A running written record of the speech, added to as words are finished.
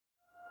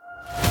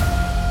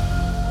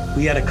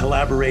We had a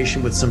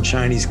collaboration with some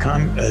Chinese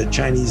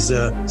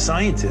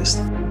scientists.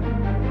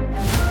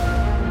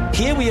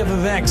 Here we have a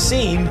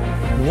vaccine.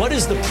 What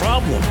is the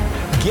problem?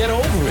 Get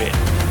over it.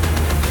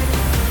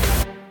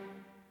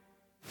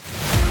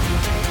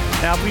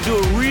 Now, if we do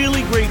a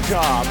really great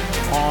job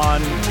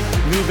on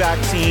new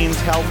vaccines,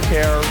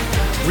 healthcare,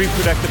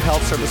 reproductive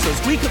health services,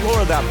 we could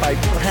lower that by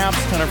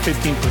perhaps 10 or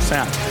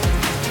 15%.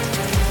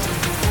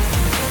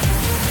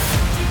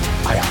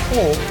 I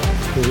hope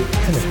that it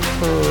can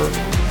occur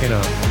in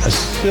a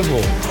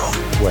civil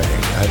way,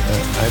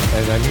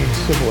 and I mean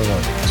civil in a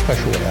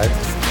special way,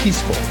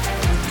 peaceful.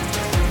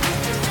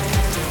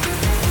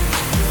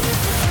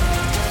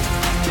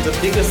 The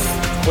biggest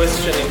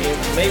question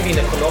maybe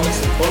in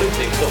economics and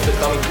politics of the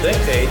coming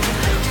decade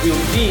will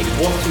be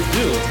what to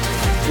do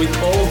with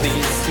all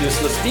these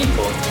useless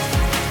people.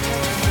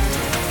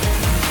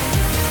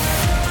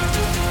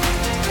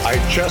 I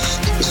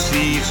just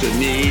see the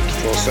need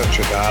for such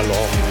a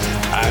dialogue,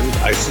 and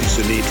I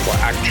see the need for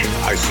action.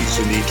 I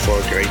see the need for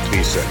a great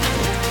reset.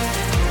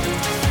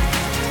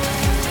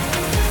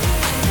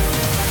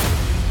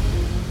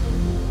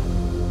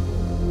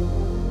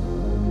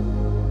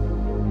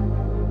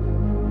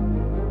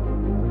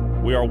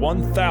 We are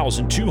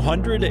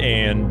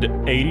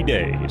 1,280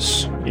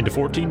 days into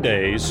 14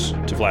 days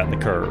to flatten the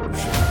curve.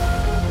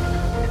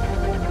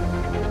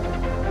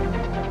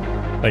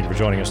 Thank you for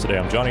joining us today.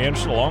 I'm Johnny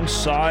Anderson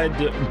alongside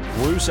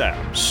Bruce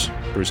Adams.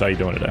 Bruce, how you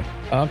doing today?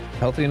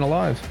 Healthy and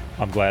alive.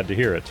 I'm glad to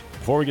hear it.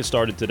 Before we get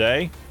started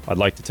today, I'd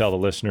like to tell the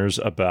listeners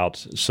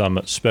about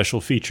some special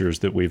features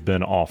that we've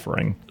been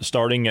offering.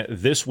 Starting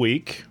this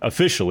week,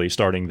 officially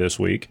starting this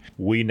week,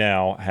 we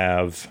now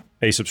have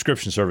a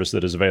subscription service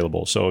that is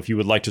available. So if you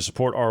would like to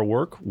support our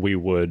work, we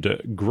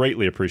would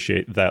greatly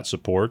appreciate that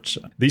support.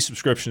 These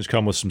subscriptions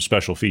come with some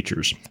special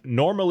features.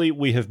 Normally,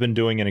 we have been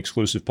doing an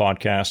exclusive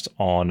podcast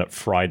on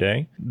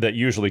Friday that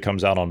usually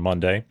comes out on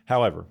Monday.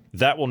 However,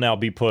 that will now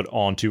be put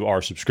onto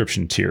our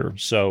subscription tier.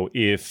 So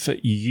if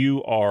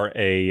you are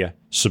a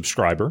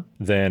subscriber,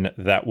 then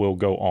that will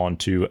go on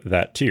to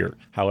that tier.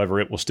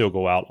 However, it will still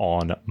go out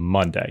on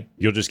Monday.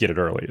 You'll just get it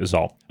early is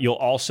all. You'll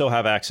also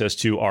have access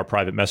to our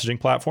private messaging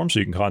platform, so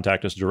you can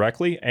contact us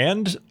directly,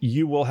 and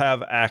you will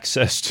have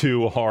access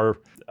to our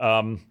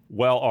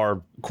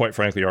quite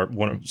frankly,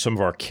 some of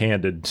our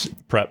candid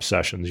prep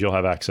sessions. You'll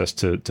have access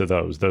to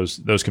those.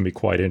 Those can be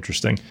quite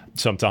interesting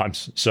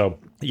sometimes. So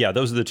yeah,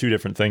 those are the two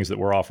different things that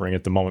we're offering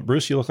at the moment.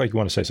 Bruce, you look like you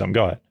want to say something.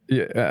 Go ahead.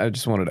 Yeah, I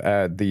just wanted to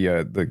add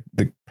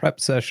the prep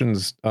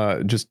sessions.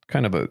 Just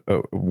kind of a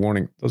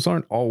warning; those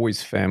aren't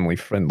always family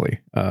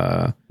friendly.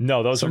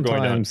 No, those are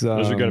going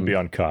to be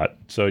uncut.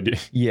 So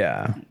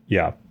yeah.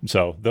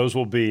 So those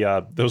will be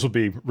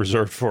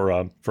reserved for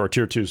our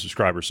tier 2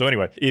 subscribers. So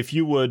anyway, if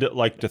you would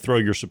like to throw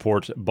your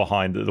support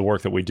behind the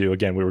work that we do,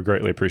 again, we would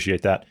greatly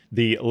appreciate that.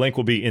 The link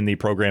will be in the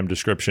program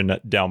description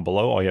down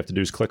below. All you have to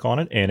do is click on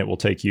it, and it will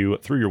take you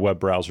through your web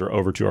browser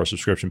over to our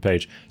subscription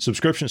page.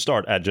 Subscriptions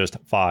start at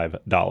just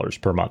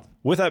 $5 per month.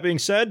 With that being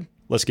said,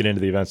 let's get into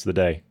the events of the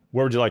day.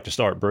 Where would you like to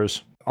start,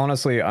 Bruce?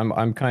 Honestly,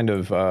 I'm kind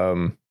of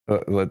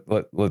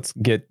let's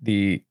get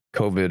the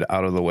COVID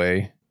out of the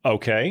way.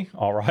 Okay,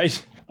 all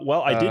right.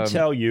 Well, I did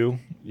tell you.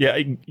 Yeah,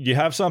 you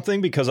have something,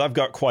 because I've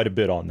got quite a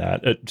bit on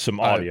that. Some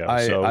audio.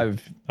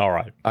 All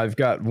right. I've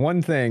got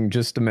one thing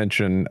just to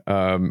mention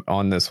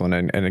on this one,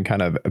 and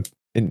kind of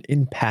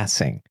in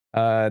passing.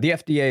 The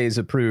FDA has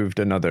approved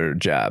another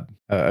jab,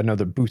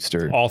 another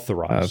booster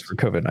authorized for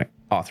COVID-19.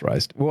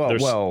 Authorized.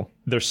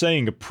 They're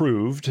saying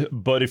approved,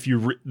 but if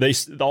you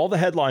all the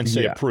headlines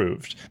say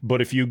approved,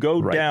 but if you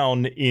go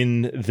down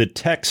in the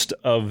text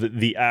of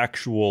the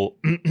actual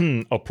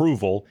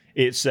approval,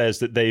 it says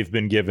that they've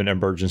been given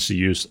emergency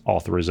use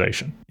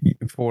authorization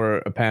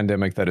for a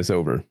pandemic that is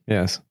over.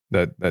 Yes,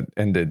 that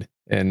ended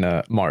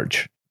in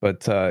March,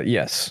 but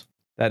yes,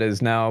 that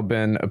has now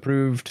been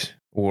approved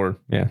or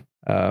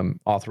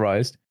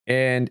authorized,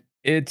 and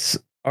it's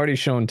already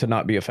shown to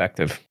not be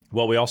effective.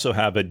 Well, we also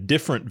have a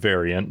different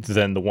variant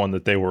than the one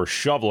that they were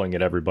shoveling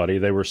at everybody.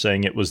 They were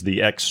saying it was the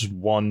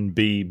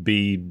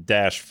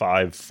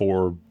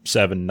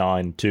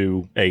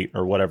X1BB-54792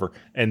 or whatever.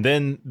 And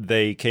then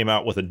they came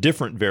out with a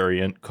different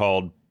variant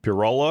called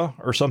Pirola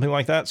or something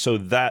like that. So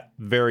that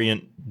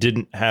variant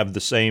didn't have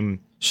the same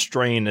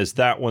strain as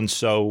that one.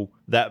 So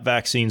that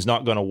vaccine's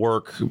not going to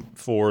work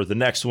for the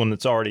next one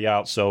that's already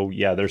out. So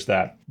yeah, there's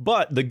that.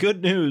 But the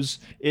good news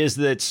is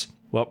that,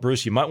 well,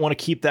 Bruce, you might want to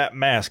keep that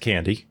mask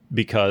handy,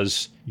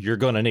 because you're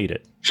going to need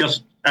it.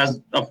 Just as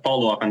a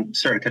follow-up, I'm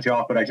sorry to cut you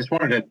off, but I just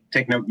wanted to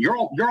take note. You're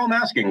all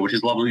masking, which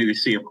is lovely to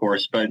see, of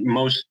course, but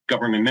most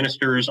government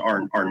ministers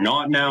are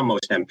not now.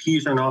 Most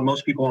MPs are not.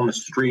 Most people on the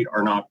street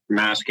are not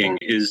masking.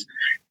 Is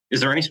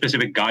there any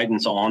specific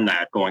guidance on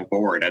that going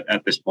forward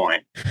at this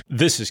point?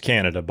 This is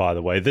Canada, by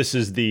the way. This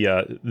is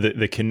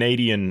the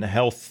Canadian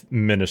health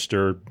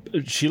minister.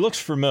 She looks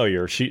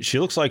familiar. She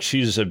looks like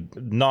she's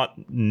not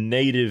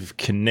native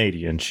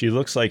Canadian. She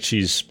looks like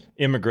she's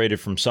immigrated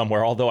from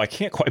somewhere, although I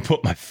can't quite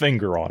put my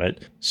finger on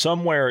it.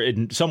 Somewhere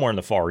in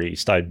the Far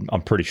East,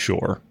 I'm pretty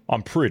sure.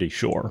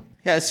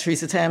 Yeah, it's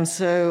Teresa Tam.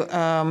 So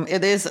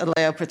it is a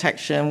layer of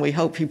protection. We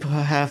hope people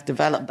have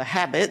developed the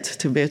habit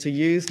to be able to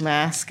use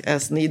masks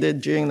as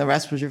needed during the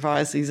respiratory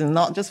virus season,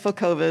 not just for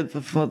COVID,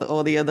 but for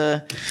all the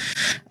other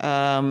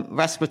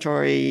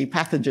respiratory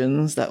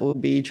pathogens that will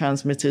be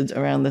transmitted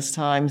around this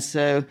time.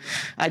 So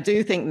I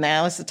do think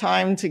now is the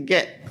time to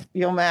get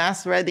your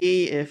masks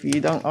ready if you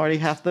don't already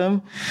have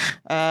them.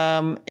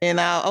 In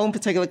our own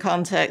particular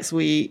context,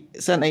 we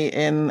certainly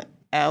in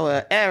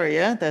our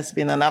area, there's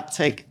been an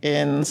uptick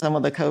in some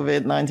of the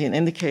COVID-19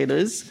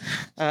 indicators.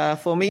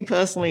 For me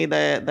personally,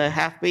 there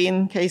have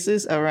been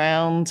cases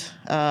around,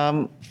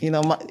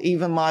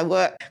 even my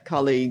work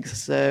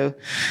colleagues. So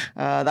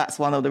that's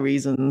one of the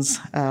reasons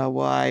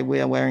why we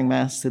are wearing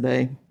masks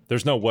today.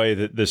 There's no way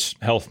that this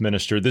health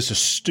minister, this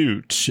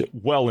astute,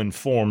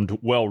 well-informed,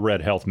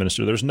 well-read health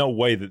minister, there's no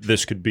way that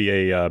this could be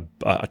a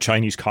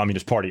Chinese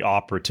Communist Party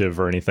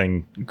operative or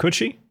anything. Could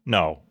she?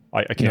 No.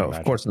 I can't imagine.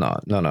 Of course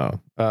not. No.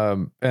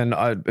 For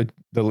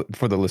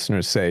the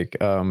listener's sake,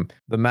 the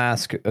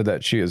mask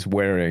that she is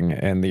wearing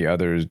and the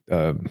other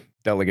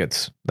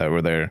delegates that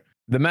were there,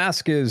 the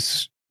mask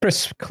is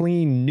crisp,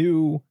 clean,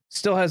 new,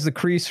 still has the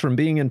crease from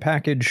being in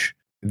package.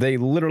 They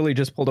literally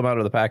just pulled them out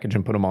of the package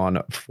and put them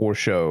on for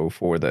show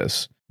for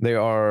this. They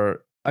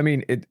are,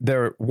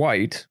 they're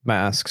white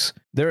masks.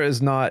 There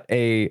is not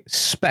a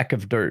speck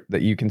of dirt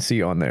that you can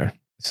see on there.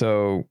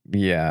 So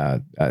yeah,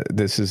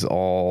 this is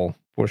all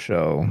for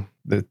show.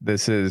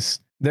 This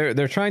is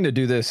they're trying to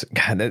do this.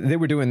 God, they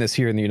were doing this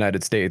here in the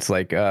United States.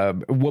 Like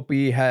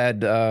Whoopi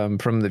had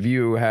from The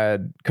View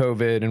had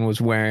COVID and was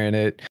wearing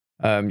it.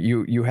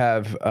 You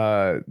have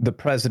the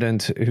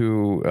president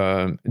who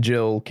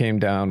Jill came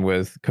down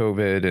with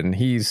COVID and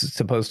he's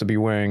supposed to be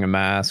wearing a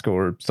mask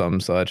or some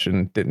such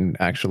and didn't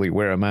actually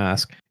wear a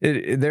mask.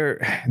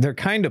 They're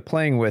kind of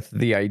playing with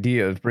the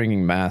idea of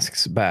bringing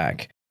masks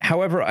back.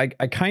 However, I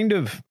kind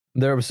of,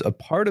 there was a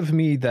part of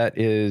me that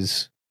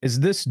is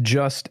this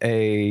just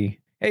a,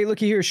 hey,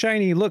 looky here,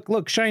 shiny,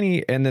 look,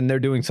 shiny, and then they're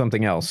doing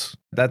something else?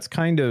 That's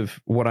kind of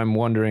what I'm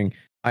wondering.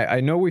 I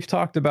know we've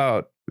talked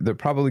about they're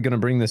probably going to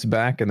bring this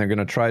back and they're going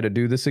to try to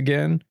do this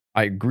again.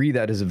 I agree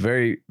that is a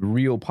very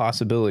real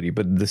possibility,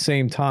 but at the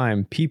same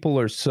time, people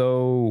are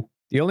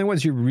the only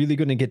ones you're really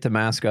going to get to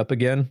mask up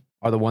again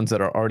are the ones that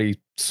are already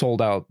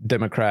sold out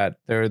Democrat.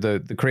 They're the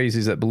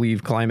crazies that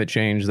believe climate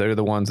change. They're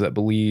the ones that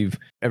believe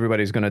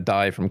everybody's going to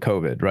die from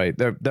COVID, right?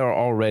 They're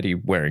already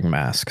wearing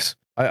masks.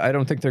 I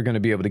don't think they're going to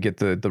be able to get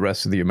the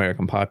rest of the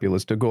American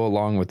populace to go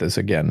along with this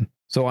again.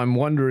 So I'm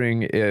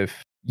wondering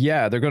if,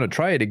 yeah, they're going to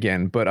try it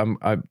again, but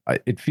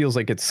it feels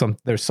like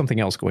there's something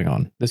else going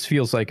on. This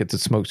feels like it's a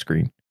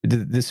smokescreen.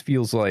 This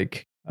feels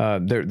like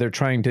they're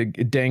trying to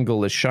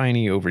dangle a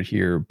shiny over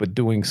here, but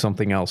doing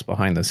something else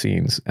behind the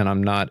scenes. And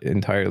I'm not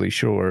entirely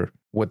sure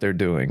what they're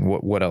doing.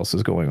 What else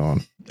is going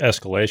on?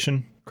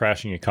 Escalation,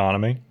 crashing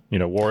economy,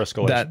 war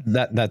escalation.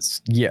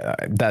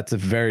 That's a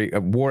very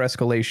war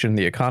escalation.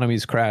 The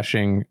economy's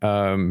crashing.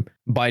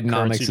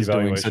 Bidenomics is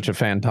doing such a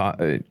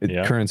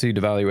currency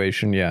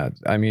devaluation. Yeah.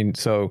 I mean,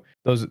 so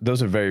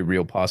those are very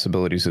real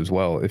possibilities as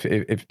well. If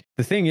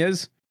the thing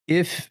is,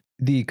 if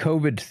the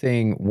COVID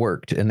thing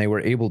worked and they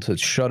were able to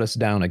shut us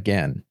down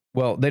again,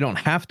 well, they don't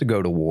have to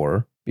go to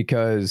war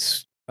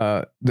because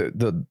the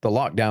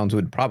lockdowns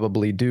would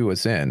probably do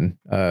us in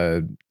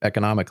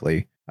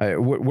economically.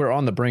 We're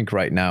on the brink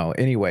right now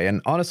anyway.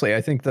 And honestly,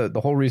 I think the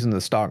whole reason the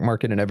stock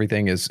market and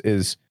everything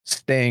is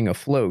staying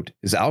afloat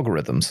is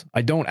algorithms.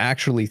 I don't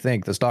actually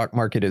think the stock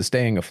market is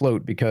staying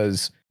afloat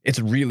because it's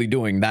really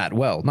doing that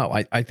well. No,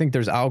 I think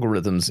there's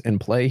algorithms in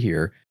play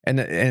here,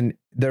 and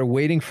they're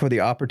waiting for the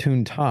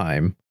opportune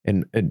time.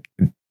 And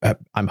I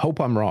hope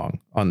I'm wrong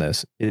on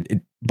this,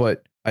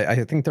 but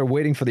I think they're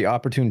waiting for the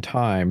opportune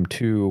time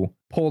to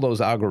pull those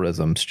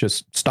algorithms,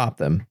 just stop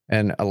them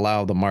and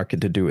allow the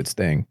market to do its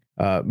thing.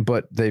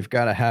 But they've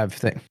got to have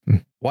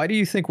Why do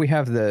you think we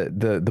have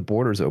the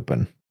borders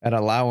open and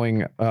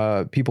allowing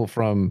people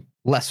from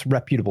less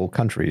reputable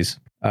countries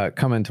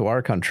come into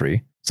our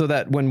country so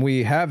that when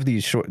we have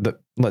these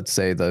let's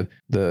say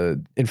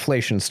the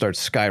inflation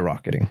starts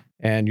skyrocketing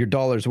and your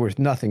dollar's worth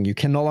nothing, you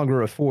can no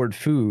longer afford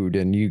food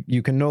and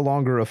you can no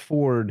longer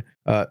afford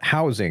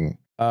housing.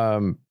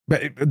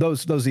 But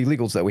those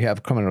illegals that we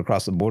have coming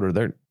across the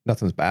border,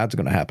 nothing's bad's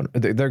going to happen.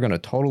 They're going to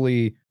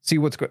totally see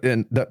what's going,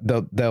 and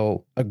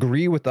they'll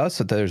agree with us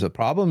that there's a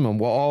problem, and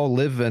we'll all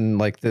live in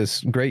like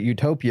this great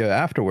utopia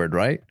afterward,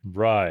 right?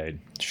 Right.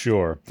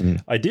 Sure.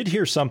 I did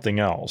hear something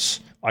else.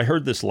 I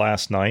heard this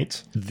last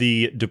night.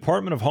 The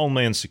Department of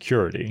Homeland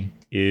Security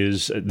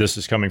this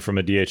is coming from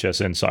a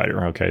DHS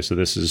insider. Okay, so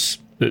this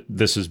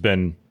has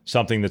been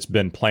something that's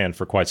been planned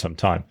for quite some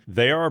time.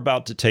 They are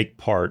about to take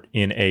part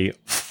in a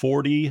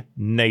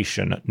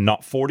 40-nation,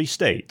 not 40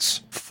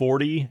 states,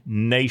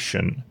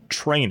 40-nation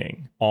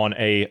training on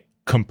a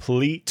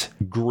complete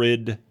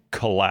grid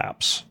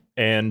collapse.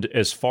 And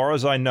as far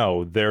as I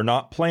know, they're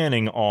not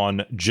planning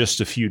on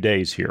just a few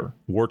days here.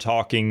 We're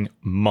talking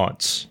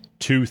months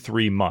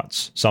 2-3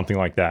 months, something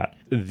like that.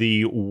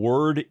 The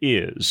word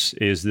is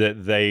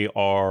that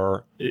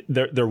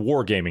they're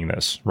wargaming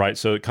this, right?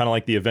 So kind of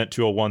like the Event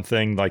 201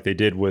 thing, like they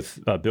did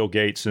with Bill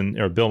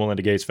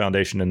Melinda Gates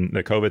Foundation and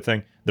the COVID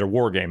thing. They're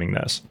wargaming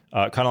this,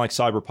 kind of like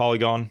Cyber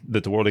Polygon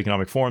that the World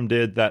Economic Forum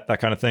did, that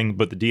kind of thing.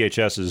 But the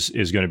DHS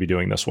is going to be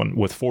doing this one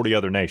with 40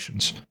 other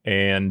nations,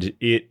 and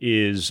it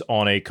is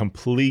on a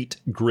complete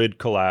grid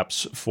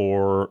collapse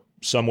for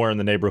somewhere in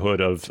the neighborhood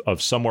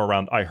of somewhere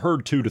around, I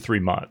heard 2 to 3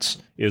 months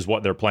is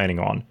what they're planning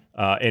on.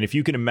 And if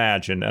you can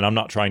imagine, and I'm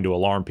not trying to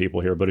alarm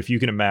people here, but if you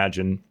can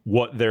imagine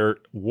what they're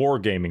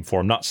wargaming for,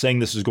 I'm not saying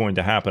this is going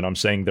to happen. I'm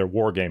saying they're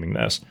wargaming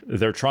this.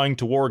 They're trying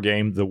to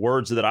wargame. The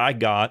words that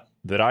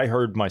I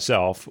heard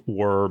myself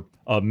were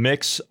a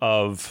mix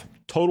of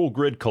total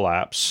grid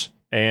collapse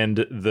and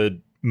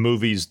the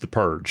movies The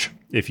Purge,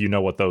 if you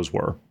know what those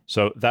were.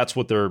 So that's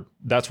what they're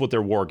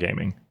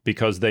wargaming,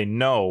 because they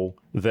know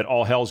that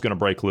all hell's going to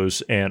break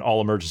loose and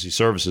all emergency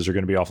services are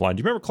going to be offline.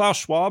 Do you remember Klaus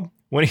Schwab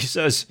when he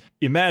says,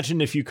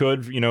 imagine if you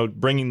could,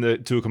 bringing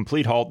to a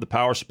complete halt the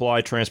power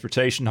supply,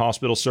 transportation,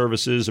 hospital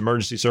services,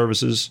 emergency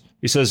services.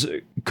 He says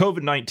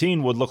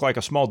COVID-19 would look like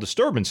a small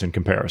disturbance in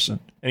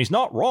comparison. And he's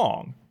not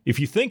wrong. If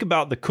you think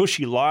about the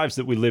cushy lives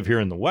that we live here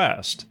in the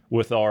West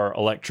with our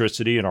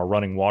electricity and our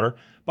running water,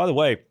 by the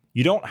way,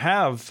 you don't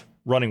have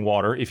running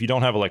water if you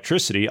don't have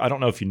electricity. I don't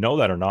know if you know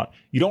that or not.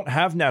 You don't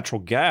have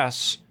natural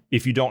gas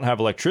if you don't have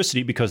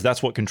electricity, because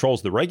that's what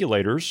controls the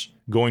regulators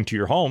going to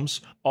your homes.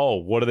 Oh,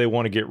 what do they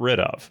want to get rid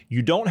of?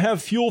 You don't have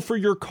fuel for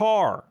your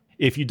car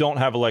if you don't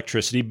have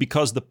electricity,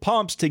 because the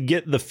pumps to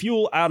get the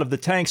fuel out of the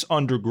tanks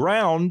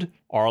underground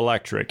are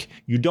electric.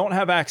 You don't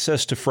have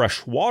access to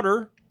fresh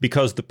water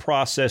because the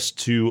process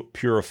to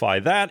purify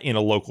that in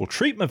a local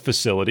treatment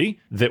facility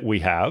that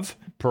we have,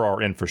 per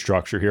our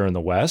infrastructure here in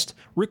the West,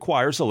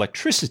 requires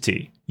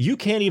electricity. You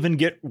can't even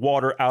get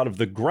water out of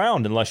the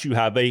ground unless you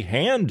have a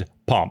hand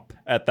pump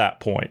at that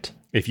point.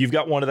 If you've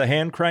got one of the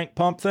hand crank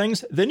pump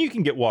things, then you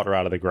can get water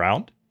out of the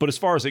ground. But as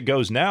far as it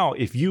goes now,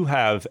 if you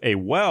have a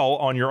well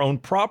on your own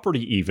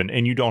property even,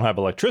 and you don't have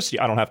electricity,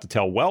 I don't have to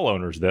tell well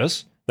owners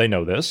this. They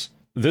know this.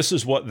 This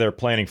is what they're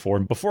planning for.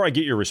 And before I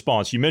get your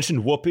response, you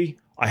mentioned Whoopi.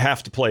 I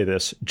have to play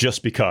this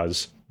just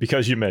because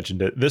you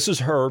mentioned it. This is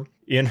her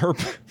in her,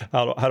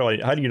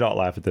 how do you not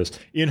laugh at this?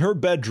 In her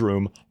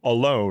bedroom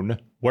alone,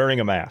 wearing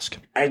a mask.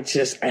 I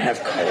have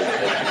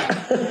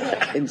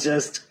COVID. I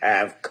just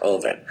have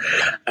COVID.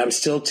 I'm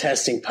still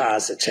testing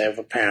positive,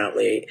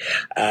 apparently.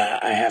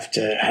 I have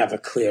to have a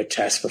clear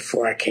test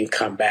before I can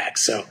come back.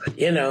 So,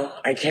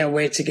 I can't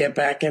wait to get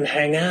back and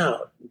hang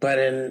out. But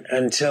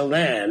until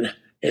then,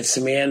 it's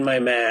me and my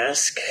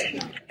mask,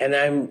 and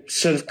I'm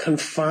sort of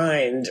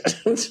confined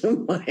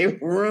to my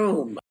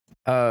room.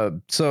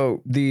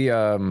 So the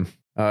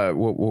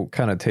we'll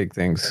kind of take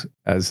things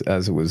as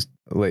it was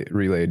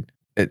relayed.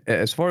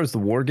 As far as the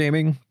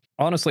wargaming,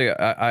 honestly,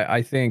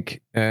 I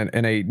think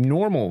in a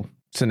normal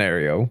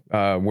scenario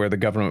where the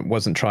government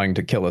wasn't trying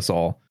to kill us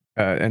all,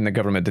 and the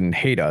government didn't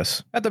hate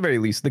us, at the very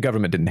least, the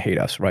government didn't hate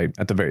us, right?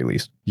 At the very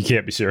least, you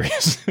can't be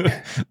serious.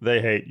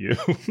 They hate you.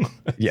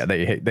 Yeah,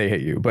 they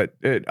hate you. But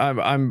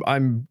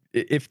I'm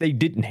if they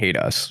didn't hate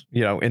us,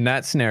 in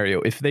that scenario,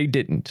 if they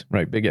didn't,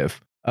 right? Big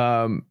if.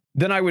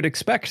 Then I would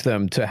expect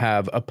them to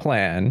have a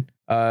plan.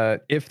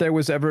 If there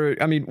was ever,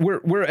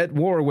 we're at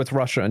war with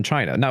Russia and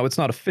China. Now, it's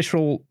not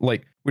official,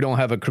 like we don't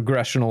have a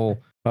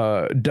congressional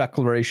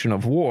declaration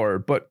of war,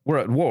 but we're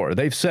at war.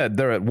 They've said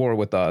they're at war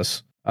with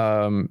us.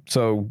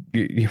 So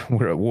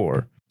we're at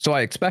war. So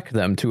I expect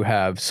them to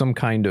have some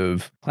kind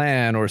of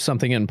plan or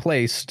something in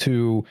place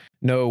to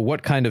know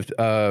what kind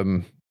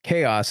of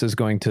chaos is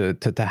going to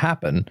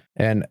happen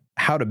and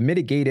how to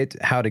mitigate it,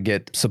 how to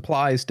get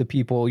supplies to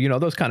people,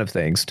 those kind of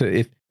things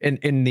if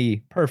in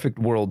the perfect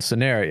world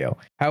scenario.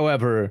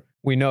 However,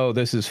 we know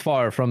this is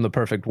far from the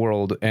perfect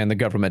world and the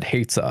government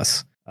hates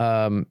us.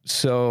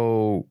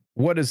 So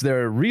what is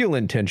their real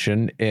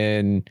intention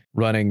in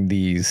running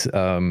these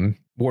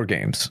war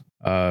games?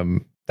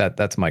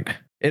 That's Mike.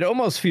 It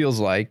almost feels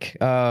like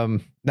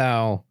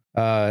now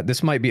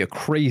this might be a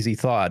crazy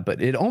thought, but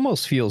it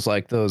almost feels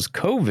like those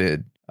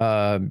COVID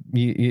the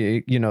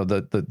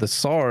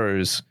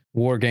SARS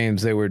war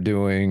games they were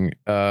doing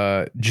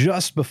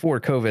just before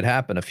COVID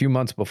happened, a few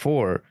months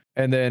before.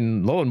 And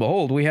then lo and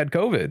behold, we had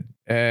COVID,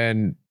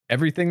 and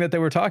everything that they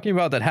were talking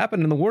about that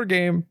happened in the war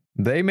game,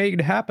 they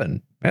made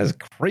happen. That's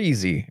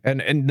crazy.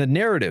 And the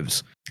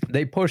narratives,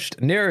 they pushed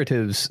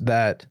narratives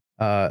that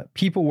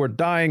people were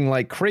dying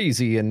like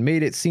crazy and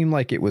made it seem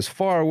like it was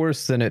far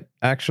worse than it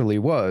actually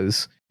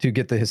was to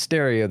get the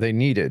hysteria they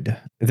needed.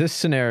 This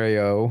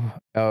scenario,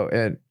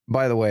 and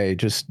by the way,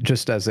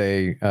 just as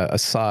a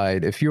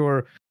aside, if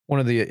you're one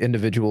of the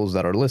individuals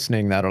that are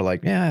listening that are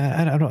like,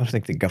 yeah, I don't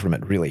think the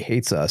government really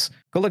hates us,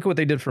 go look at what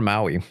they did for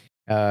Maui.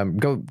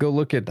 Go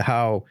look at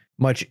how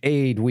much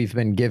aid we've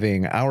been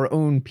giving our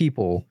own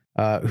people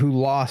who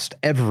lost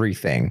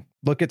everything.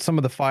 Look at some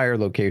of the fire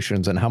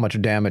locations and how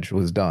much damage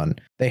was done.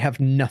 They have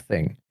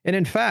nothing. And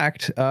in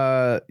fact,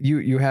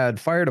 you had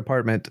fire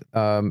department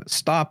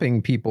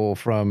stopping people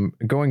from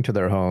going to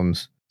their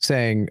homes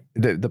saying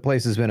the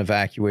place has been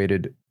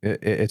evacuated.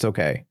 It's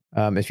okay.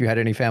 If you had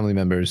any family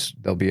members,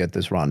 they'll be at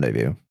this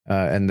rendezvous.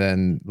 And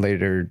then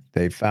later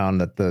they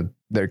found that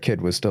their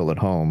kid was still at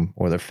home,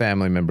 or their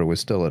family member was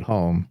still at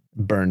home,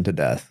 burned to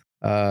death.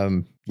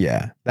 That's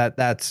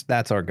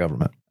our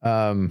government.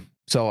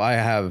 So I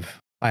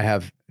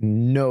have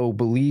no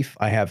belief.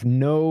 I have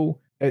no,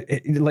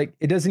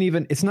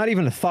 it's not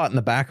even a thought in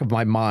the back of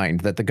my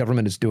mind that the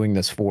government is doing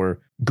this for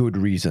good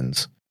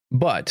reasons.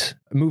 But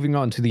moving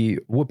on to the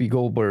Whoopi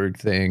Goldberg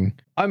thing,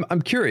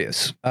 I'm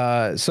curious.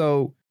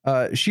 So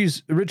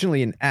she's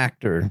originally an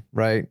actor,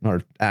 right?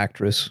 Or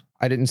actress.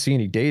 I didn't see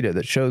any data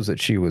that shows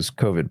that she was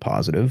COVID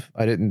positive.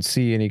 I didn't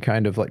see any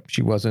kind of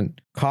she wasn't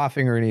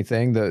coughing or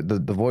anything. The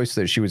voice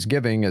that she was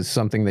giving is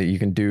something that you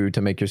can do to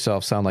make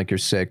yourself sound like you're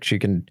sick. She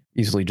can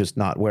easily just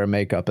not wear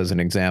makeup, as an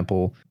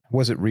example.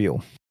 Was it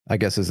real? I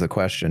guess is the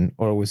question.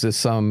 Or was this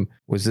some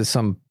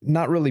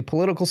not really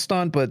political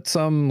stunt, but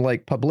some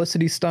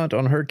publicity stunt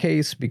on her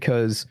case,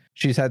 because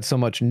she's had so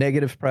much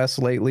negative press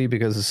lately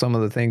because of some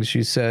of the things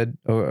she said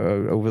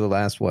over the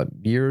last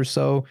year or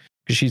so?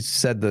 Because she's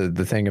said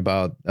the thing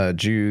about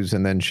Jews,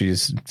 and then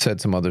she's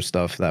said some other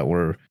stuff that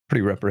were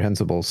pretty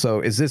reprehensible. So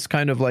is this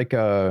kind of like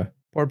a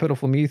poor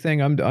pitiful me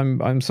thing?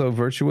 I'm so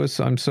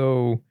virtuous.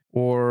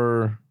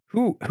 Or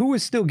who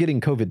is still getting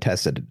COVID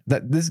tested?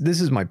 This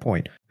is my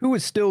point. Who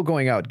is still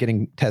going out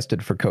getting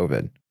tested for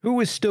COVID?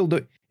 Who is still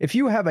if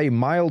you have a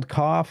mild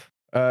cough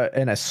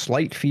and a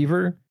slight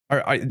fever,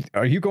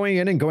 are you going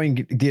in and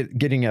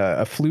getting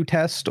a flu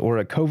test or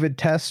a COVID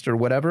test or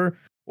whatever?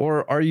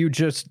 Or are you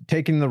just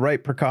taking the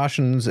right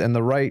precautions and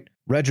the right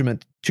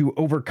regiment to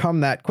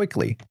overcome that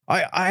quickly?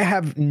 I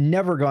have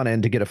never gone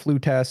in to get a flu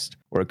test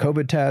or a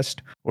COVID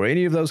test or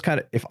any of those kind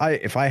of.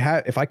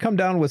 If I come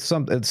down with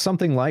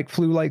something like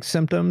flu-like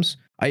symptoms,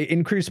 I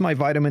increase my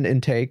vitamin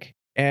intake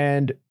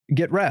and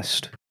get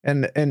rest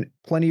and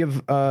plenty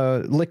of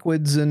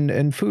liquids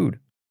and food.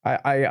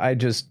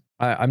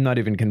 I'm not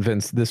even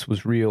convinced this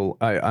was real.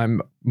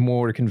 I'm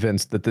more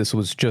convinced that this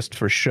was just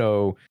for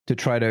show to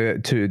try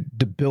to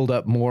build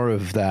up more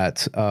of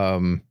that.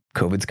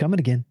 COVID's coming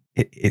again.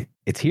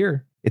 It's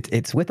here.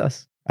 It's with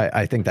us.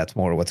 I think that's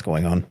more what's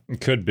going on.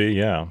 It could be,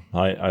 yeah.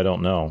 I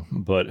don't know.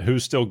 But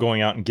who's still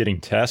going out and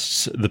getting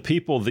tests? The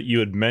people that you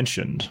had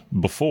mentioned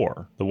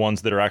before, the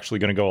ones that are actually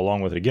going to go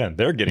along with it again,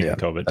 they're getting the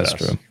COVID tests.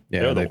 That's true.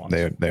 Yeah,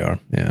 they are.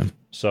 Yeah.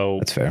 So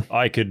that's fair.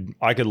 I could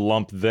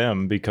lump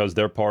them because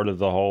they're part of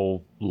the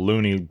whole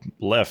loony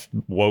left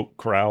woke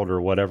crowd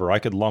or whatever. I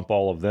could lump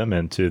all of them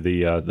into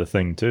the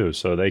thing too.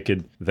 So they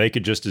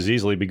could just as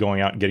easily be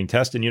going out and getting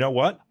tested. And you know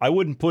what? I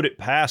wouldn't put it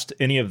past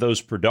any of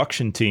those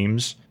production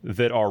teams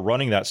that are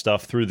running that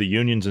stuff through the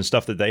unions and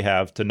stuff that they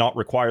have to not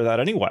require that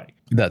anyway.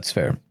 That's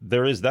fair.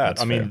 There is that.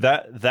 That's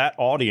fair. that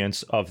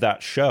audience of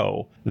that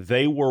show,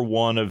 they were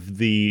one of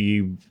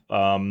the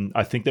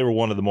I think they were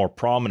one of the more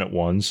prominent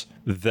ones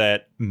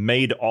that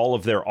made all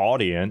of their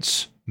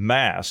audience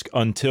mask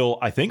until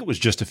I think it was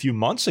just a few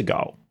months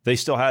ago. They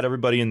still had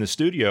everybody in the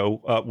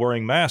studio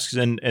wearing masks,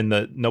 and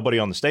nobody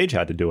on the stage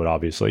had to do it,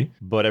 obviously,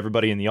 but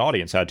everybody in the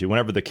audience had to.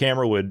 Whenever the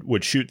camera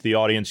would shoot the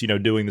audience,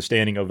 doing the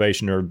standing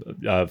ovation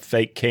or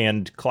fake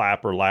canned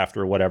clap or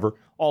laughter or whatever,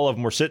 all of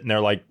them were sitting there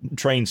like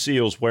trained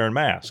SEALs wearing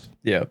masks.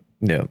 Yeah.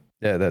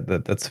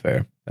 That's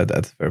fair.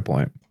 That's a fair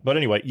point. But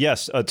anyway,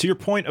 yes, to your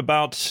point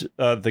about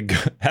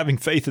having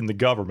faith in the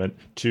government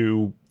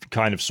to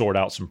kind of sort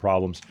out some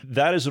problems,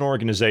 that is an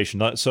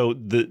organization. So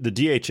the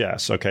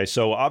DHS, okay,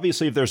 so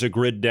obviously if there's a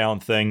grid down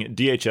thing,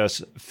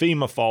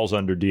 FEMA falls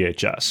under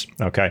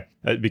DHS, okay,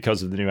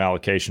 because of the new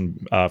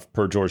allocation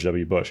per George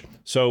W. Bush.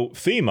 So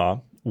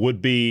FEMA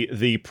would be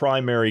the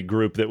primary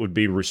group that would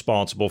be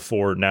responsible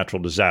for natural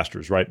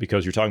disasters, right?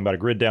 Because you're talking about a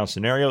grid down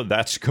scenario,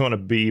 that's going to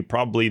be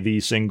probably the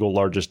single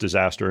largest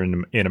disaster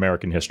in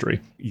American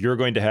history. You're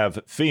going to have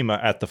FEMA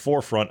at the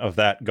forefront of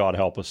that, God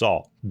help us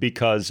all,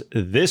 because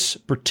this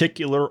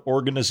particular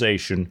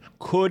organization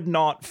could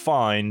not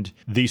find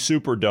the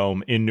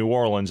Superdome in New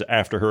Orleans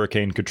after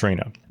Hurricane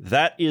Katrina.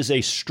 That is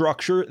a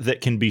structure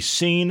that can be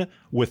seen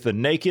with the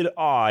naked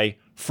eye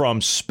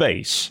from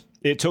space.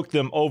 It took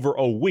them over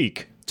a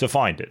week to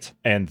find it.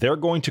 And they're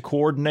going to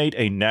coordinate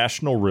a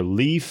national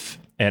relief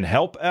and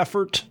help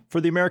effort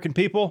for the American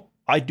people?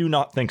 I do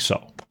not think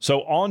so.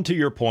 So on to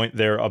your point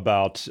there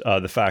about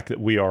the fact that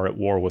we are at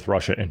war with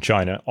Russia and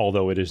China,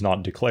 although it is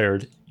not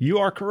declared. You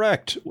are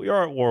correct. We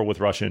are at war with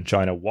Russia and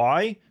China.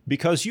 Why?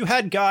 Because you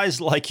had guys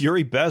like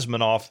Yuri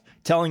Bezmenov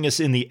telling us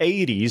in the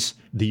 80s,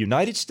 the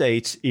United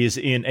States is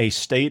in a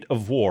state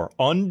of war,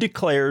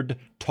 undeclared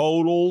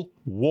total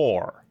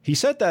war. He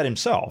said that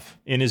himself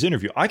in his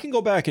interview. I can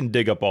go back and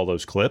dig up all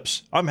those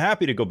clips. I'm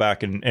happy to go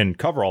back and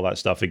cover all that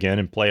stuff again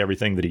and play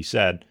everything that he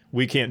said.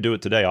 We can't do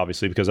it today,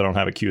 obviously, because I don't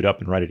have it queued up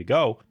and ready to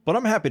go. But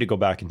I'm happy to go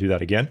back and do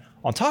that again.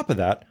 On top of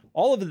that,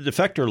 all of the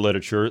defector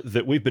literature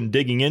that we've been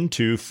digging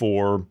into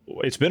for,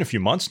 it's been a few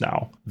months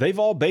now, they've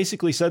all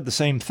basically said the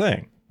same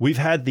thing. We've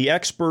had the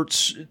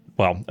experts,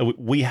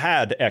 we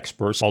had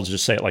experts, I'll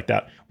just say it like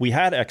that. We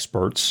had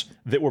experts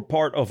that were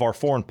part of our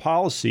foreign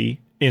policy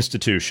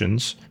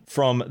institutions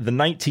from the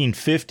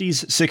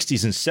 1950s,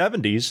 60s, and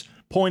 70s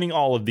pointing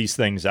all of these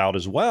things out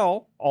as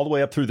well, all the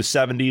way up through the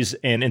 70s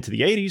and into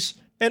the 80s,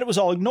 and it was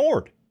all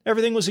ignored.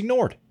 Everything was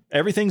ignored.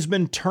 Everything's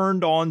been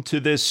turned on to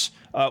this,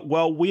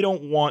 we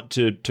don't want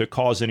to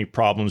cause any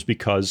problems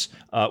because,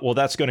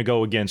 that's going to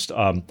go against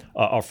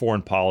our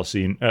foreign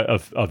policy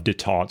of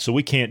détente, so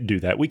we can't do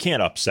that. We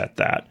can't upset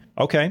that.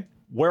 Okay,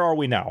 where are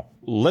we now?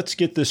 Let's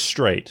get this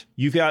straight.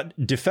 You've got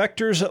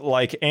defectors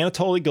like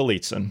Anatoly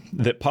Golitsyn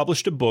that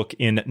published a book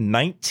in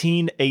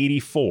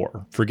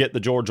 1984. Forget the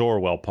George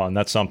Orwell pun.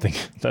 That's something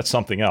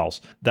else.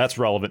 That's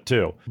relevant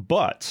too.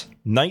 But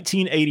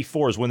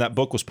 1984 is when that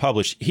book was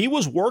published. He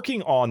was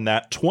working on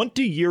that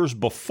 20 years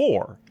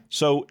before.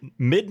 So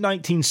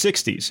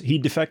mid-1960s, he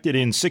defected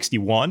in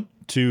 61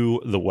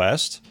 to the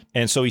West.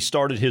 And so he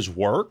started his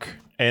work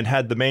and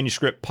had the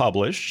manuscript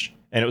published.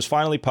 And it was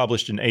finally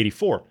published in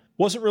 84.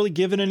 Wasn't really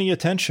given any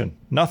attention.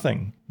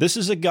 Nothing. This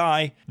is a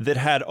guy that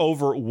had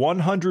over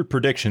 100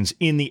 predictions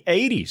in the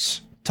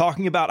 80s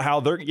talking about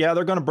how they're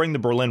going to bring the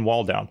Berlin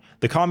Wall down.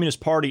 The Communist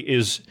Party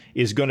is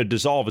going to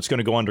dissolve. It's going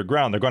to go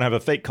underground. They're going to have a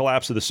fake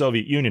collapse of the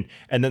Soviet Union.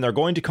 And then they're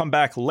going to come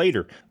back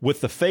later with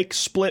the fake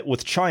split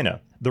with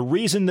China. The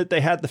reason that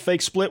they had the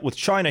fake split with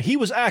China, he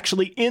was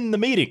actually in the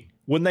meeting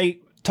when they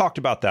talked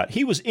about that.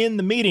 He was in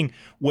the meeting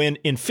when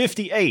in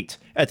 58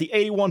 at the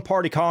 81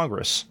 Party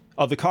Congress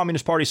of the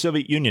Communist Party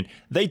Soviet Union,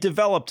 they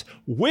developed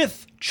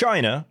with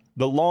China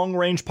the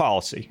long-range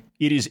policy.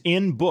 It is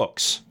in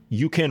books.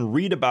 You can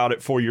read about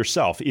it for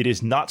yourself. It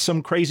is not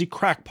some crazy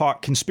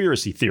crackpot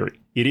conspiracy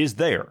theory. It is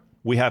there.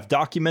 We have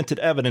documented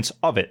evidence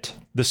of it.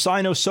 The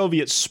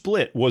Sino-Soviet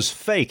split was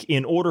fake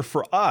in order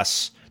for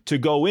us to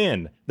go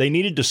in. They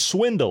needed to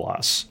swindle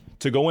us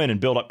to go in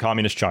and build up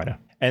communist China.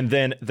 And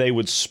then they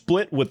would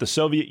split with the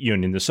Soviet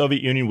Union. The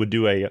Soviet Union would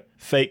do a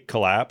fake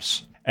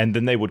collapse. And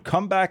then they would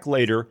come back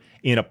later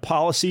in a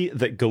policy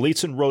that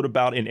Golitsyn wrote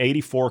about in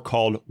 84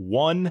 called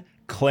One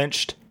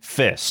Clinched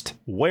Fist.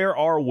 Where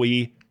are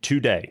we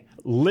today?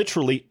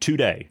 Literally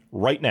today,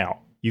 right now.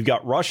 You've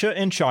got Russia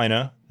and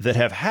China that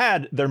have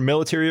had their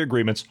military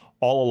agreements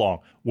all along.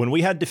 When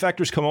we had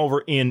defectors come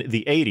over in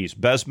the 80s,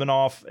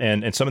 Bezmenov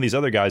and some of these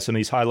other guys, some of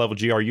these high-level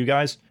GRU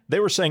guys, they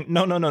were saying,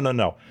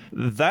 no.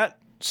 That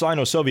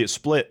Sino-Soviet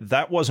split,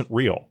 that wasn't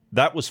real.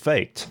 That was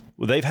faked.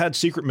 They've had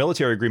secret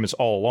military agreements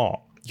all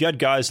along. You had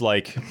guys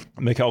like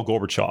Mikhail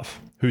Gorbachev,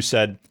 who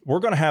said, we're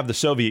going to have the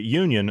Soviet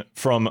Union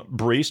from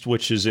Brest,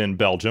 which is in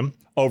Belgium,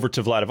 over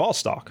to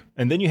Vladivostok.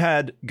 And then you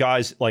had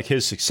guys like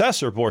his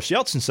successor, Boris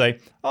Yeltsin, say,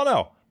 oh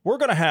no, we're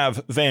going to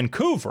have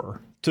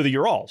Vancouver to the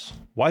Urals.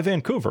 Why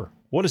Vancouver?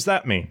 What does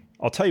that mean?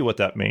 I'll tell you what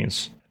that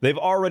means. They've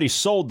already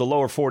sold the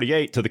lower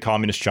 48 to the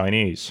communist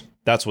Chinese.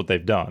 That's what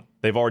they've done.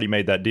 They've already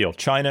made that deal.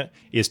 China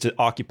is to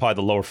occupy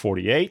the lower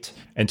 48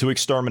 and to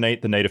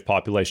exterminate the native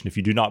population. If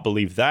you do not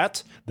believe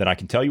that, then I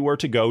can tell you where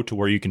to go to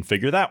where you can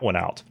figure that one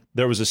out.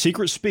 There was a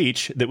secret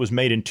speech that was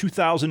made in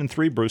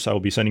 2003. Bruce, I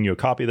will be sending you a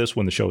copy of this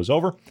when the show is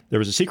over. There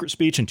was a secret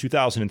speech in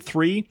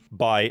 2003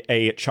 by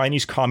a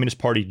Chinese Communist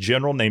Party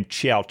general named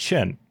Chiao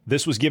Chen.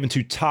 This was given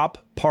to top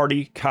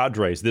party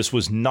cadres. This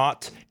was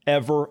not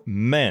ever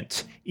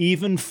meant,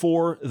 even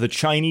for the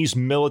Chinese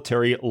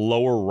military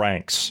lower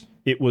ranks.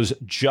 It was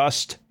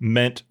just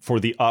meant for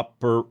the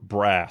upper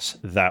brass.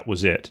 That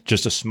was it.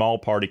 Just a small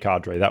party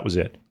cadre. That was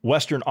it.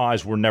 Western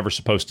eyes were never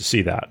supposed to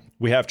see that.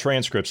 We have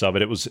transcripts of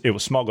it. It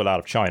was smuggled out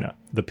of China.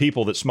 The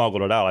people that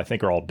smuggled it out, I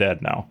think, are all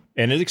dead now.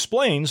 And it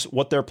explains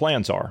what their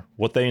plans are,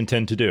 what they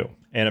intend to do.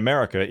 And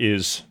America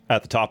is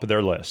at the top of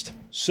their list.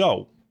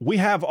 So we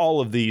have all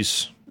of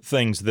these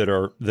things that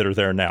are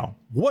there now.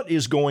 What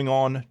is going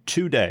on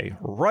today,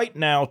 right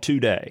now,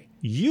 today?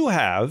 You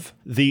have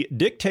the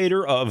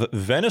dictator of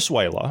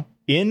Venezuela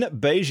in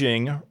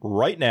Beijing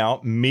right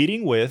now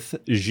meeting with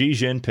Xi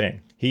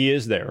Jinping. He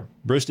is there.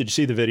 Bruce, did you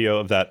see the video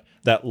of that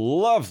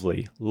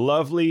lovely,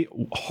 lovely,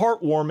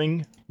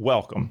 heartwarming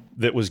welcome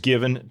that was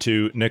given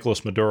to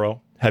Nicolas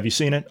Maduro? Have you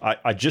seen it?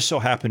 I just so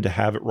happen to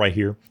have it right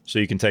here so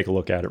you can take a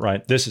look at it,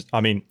 right? This is,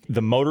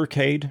 the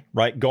motorcade,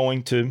 right,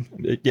 going to,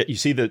 you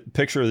see the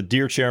picture of the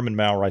dear Chairman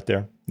Mao right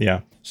there?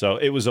 Yeah. So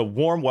it was a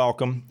warm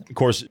welcome. Of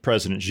course,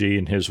 President Xi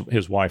and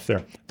his wife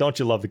there. Don't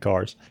you love the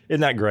cars? Isn't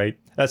that great?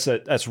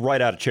 That's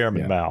right out of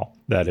Chairman Mao,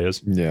 that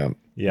is.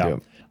 Yeah.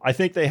 I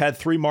think they had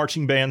 3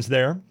 marching bands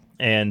there.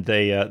 And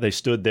they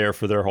stood there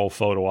for their whole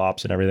photo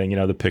ops and everything. You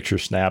know, the picture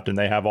snapped, and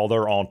they have all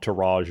their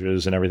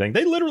entourages and everything.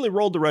 They literally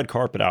rolled the red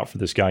carpet out for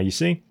this guy. You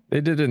see? They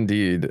did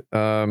indeed.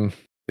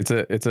 It's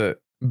a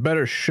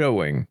better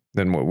showing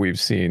than what we've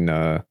seen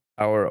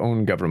our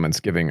own governments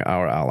giving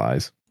our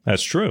allies.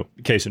 That's true.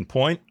 Case in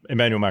point,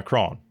 Emmanuel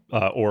Macron,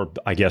 or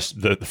I guess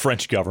the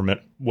French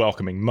government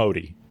welcoming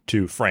Modi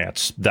to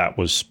France. That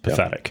was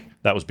pathetic.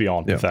 That was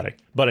beyond pathetic.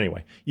 But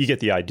anyway, you get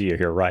the idea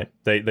here, right?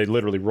 They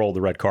literally rolled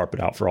the red carpet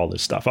out for all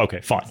this stuff.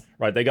 Okay, fine.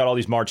 Right, they got all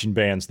these marching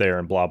bands there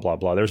and blah, blah,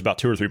 blah. There's about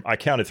 2 or 3. I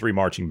counted 3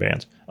 marching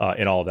bands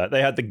in all of that.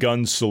 They had the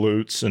gun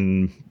salutes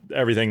and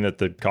everything that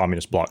the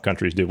communist bloc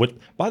countries do. Which,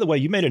 by the way,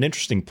 you made an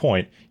interesting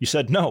point. You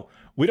said, no,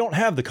 we don't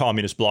have the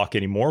communist bloc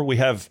anymore. We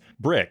have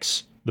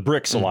BRICS. The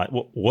BRICS alliance.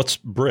 What's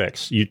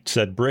BRICS? You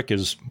said brick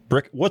is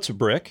brick. What's a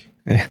brick?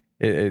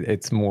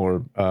 It's more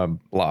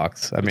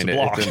blocks. I mean,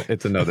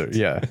 it's another.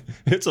 Yeah,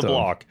 it's a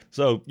block.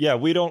 So yeah,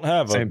 we don't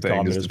have a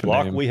communist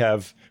bloc. We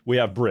have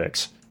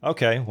BRICS.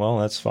 Okay, well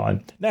that's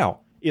fine. Now,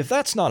 if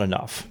that's not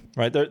enough,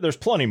 right? There's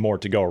plenty more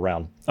to go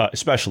around,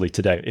 especially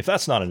today. If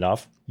that's not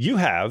enough, you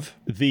have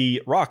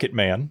the rocket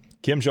man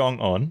Kim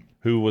Jong-un,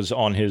 who was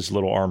on his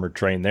little armored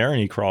train there, and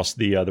he crossed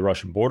the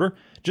Russian border.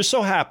 Just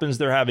so happens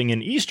they're having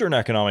an Eastern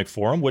Economic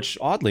Forum, which,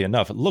 oddly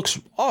enough, it looks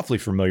awfully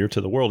familiar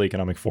to the World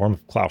Economic Forum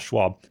of Klaus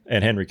Schwab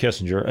and Henry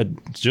Kissinger.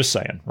 Just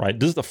saying, right?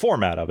 This is the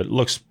format of it. It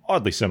looks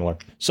oddly similar.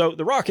 So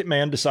the rocket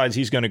man decides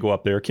he's going to go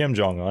up there, Kim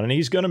Jong-un, and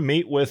he's going to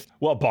meet with,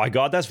 well, by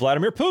God, that's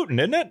Vladimir Putin,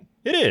 isn't it?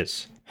 It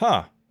is.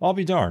 Huh. I'll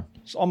be darned.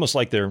 It's almost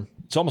like they're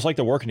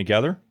working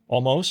together.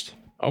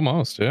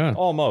 Almost, yeah.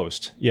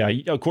 Almost. Yeah.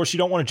 Of course, you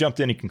don't want to jump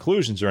to any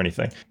conclusions or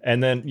anything.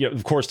 And then,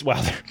 of course,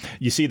 well,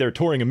 you see they're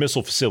touring a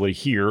missile facility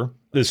here.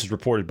 This is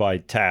reported by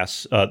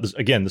TASS,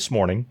 this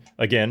morning.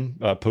 Again,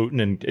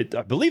 Putin, and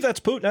I believe that's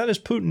Putin. That is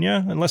Putin,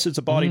 yeah, unless it's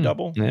a body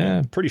double. Yeah.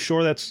 I'm pretty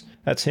sure that's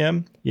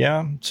him.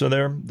 Yeah. So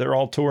they're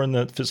all touring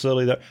the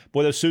facility there.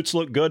 Boy, those suits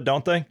look good,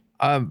 don't they?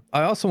 I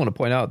also want to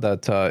point out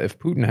that if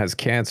Putin has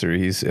cancer,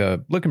 he's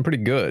looking pretty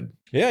good.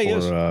 Yeah, he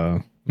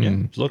is.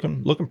 It's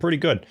looking pretty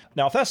good.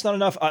 Now, if that's not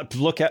enough,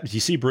 you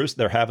see, Bruce,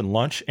 they're having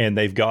lunch and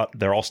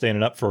they're all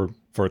standing up for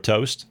a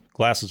toast,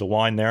 glasses of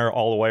wine there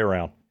all the way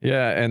around.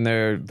 Yeah, and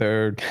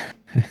they're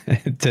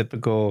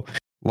typical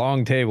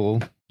long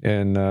table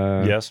and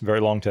yes,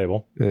 very long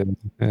table.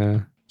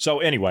 So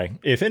anyway,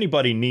 if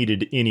anybody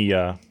needed any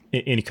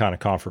kind of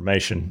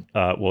confirmation,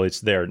 well,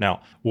 it's there.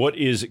 Now, what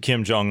is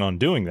Kim Jong-un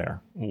doing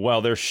there?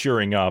 Well, they're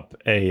shoring up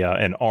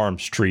an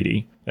arms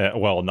treaty.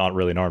 Well, not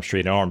really an arms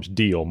treaty, an arms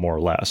deal, more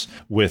or less,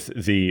 with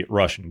the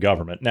Russian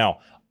government. Now,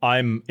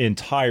 I'm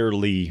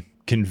entirely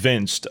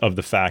convinced of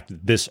the fact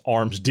that this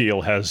arms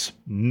deal has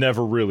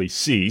never really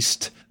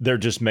ceased. They're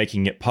just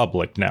making it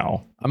public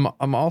now.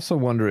 I'm also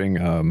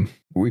wondering,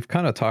 we've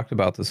kind of talked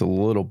about this a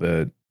little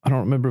bit. I don't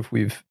remember if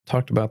we've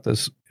talked about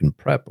this in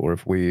prep or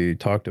if we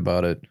talked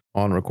about it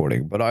on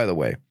recording. But either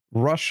way,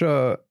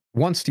 Russia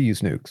wants to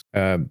use nukes.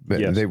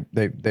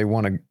 Yes. They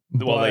want to.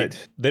 Well,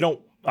 they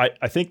don't.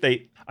 I think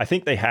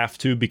they have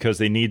to because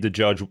they need to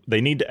judge.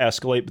 They need to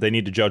escalate, but they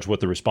need to judge what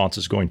the response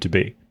is going to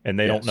be, and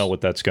they don't know what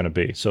that's going to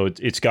be. So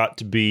it's got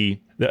to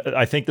be.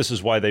 I think this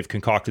is why they've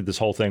concocted this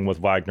whole thing with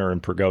Wagner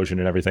and Prigozhin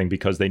and everything,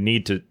 because they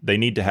need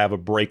to have a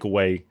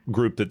breakaway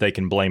group that they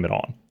can blame it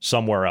on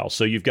somewhere else.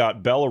 So you've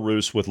got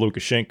Belarus with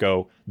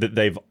Lukashenko that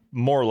they've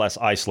more or less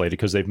isolated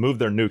because they've moved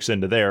their nukes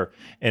into there.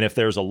 And if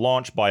there's a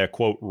launch by a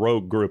quote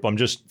rogue group, I'm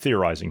just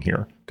theorizing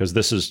here because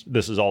this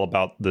is all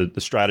about the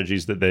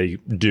strategies that they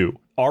do.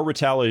 Our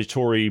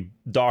retaliatory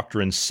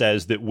doctrine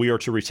says that we are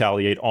to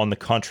retaliate on the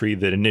country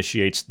that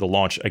initiates the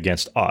launch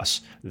against us.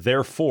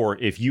 Therefore,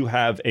 if you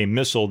have a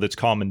missile that's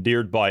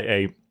commandeered by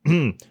a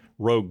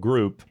rogue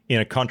group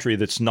in a country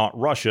that's not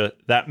Russia,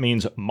 that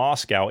means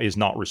Moscow is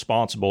not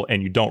responsible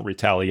and you don't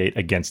retaliate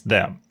against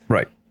them.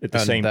 Right. At the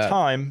same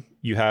time,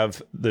 you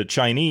have the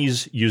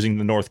Chinese using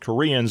the North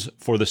Koreans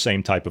for the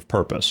same type of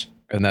purpose.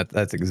 And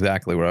that's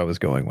exactly where I was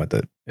going with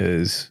it.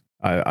 Is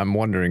I'm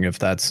wondering if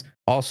that's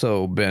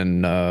also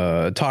been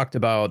talked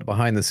about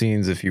behind the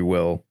scenes, if you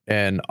will,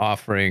 and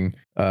offering,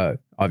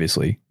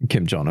 obviously,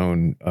 Kim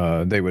Jong-un,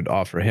 they would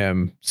offer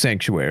him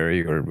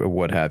sanctuary or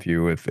what have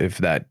you, if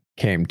that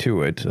came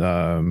to it,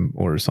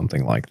 or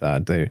something like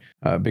that. They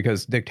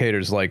because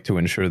dictators like to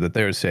ensure that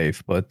they're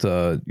safe, but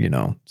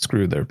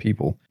screw their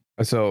people.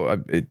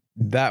 So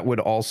that would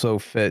also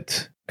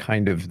fit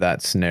kind of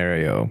that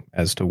scenario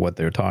as to what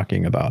they're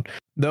talking about.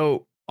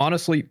 Though,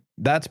 honestly,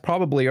 that's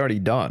probably already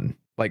done.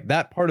 Like,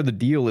 that part of the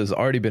deal has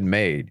already been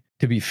made,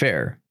 to be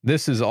fair.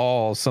 This is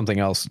all something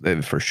else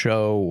for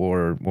show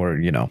or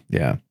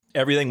yeah.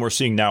 Everything we're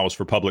seeing now is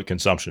for public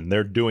consumption.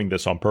 They're doing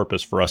this on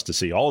purpose for us to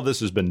see. All of this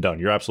has been done.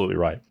 You're absolutely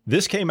right.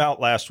 This came out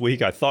last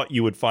week. I thought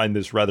you would find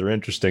this rather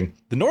interesting.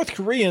 The North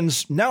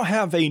Koreans now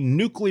have a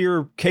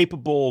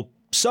nuclear-capable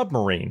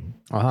submarine.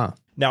 Uh-huh.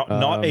 Now,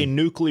 not a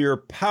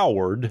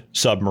nuclear-powered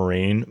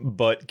submarine,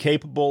 but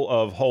capable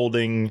of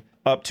holding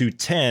up to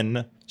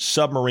 10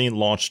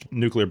 submarine-launched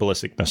nuclear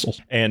ballistic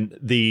missiles. And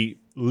the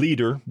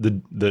leader,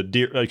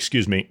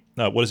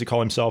 what does he call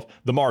himself?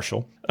 The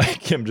Marshal,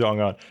 Kim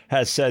Jong-un,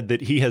 has said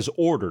that he has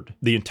ordered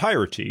the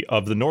entirety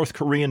of the North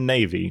Korean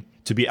Navy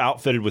to be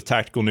outfitted with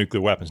tactical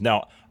nuclear weapons.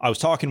 Now, I was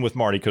talking with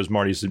Marty because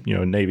Marty's a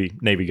Navy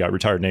guy,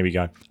 retired Navy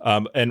guy,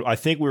 and I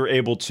think we were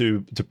able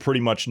to pretty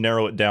much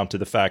narrow it down to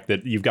the fact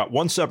that you've got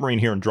one submarine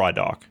here in dry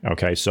dock.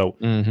 Okay, so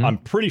I'm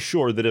pretty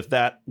sure that if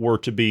that were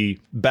to be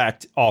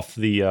backed off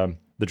the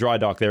dry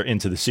dock there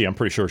into the sea, I'm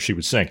pretty sure she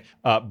would sink.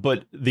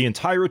 But the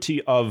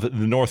entirety of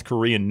the North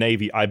Korean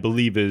Navy, I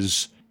believe,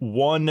 is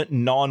one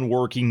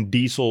non-working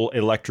diesel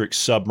electric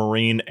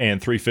submarine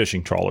and 3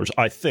 fishing trawlers.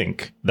 I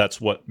think that's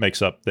what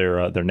makes up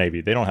their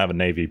Navy. They don't have a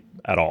Navy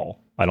at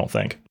all, I don't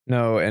think.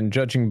 No, and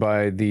judging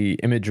by the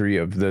imagery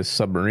of this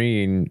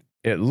submarine,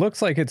 it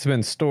looks like it's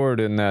been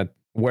stored in that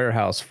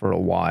warehouse for a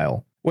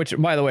while. Which,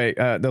 by the way,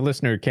 the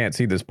listener can't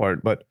see this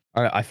part, but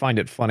I find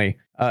it funny.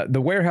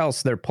 The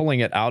warehouse they're pulling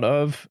it out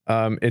of,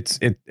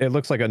 it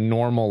looks like a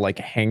normal, like,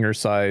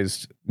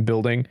 hangar-sized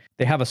building.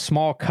 They have a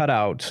small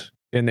cutout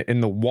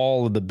in the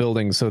wall of the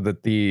building so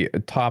that the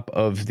top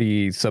of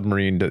the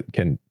submarine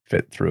can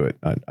fit through it.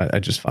 I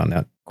just found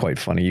that quite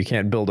funny. You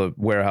can't build a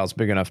warehouse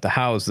big enough to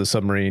house the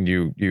submarine.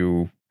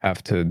 You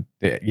have to,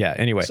 yeah.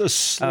 Anyway, it's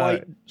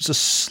a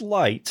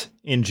slight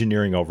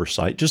engineering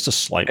oversight, just a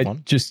slight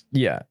one.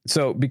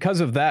 So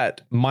because of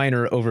that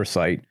minor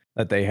oversight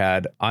that they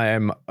had, I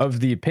am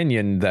of the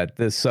opinion that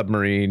this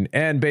submarine,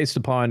 and based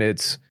upon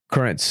its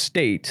current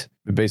state,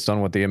 based on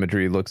what the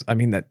imagery looks, I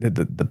mean, that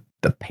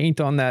the paint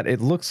on that, it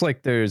looks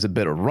like there's a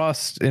bit of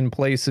rust in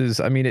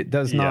places. I mean, it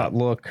does not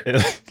look.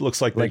 It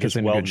looks like they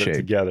just welded it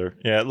together.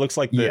 Yeah, it looks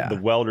like the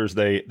welders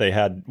they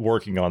had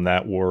working on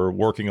that were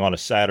working on a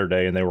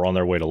Saturday and they were on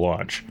their way to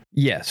lunch.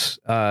 Yes.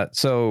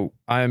 So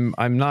I'm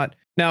not.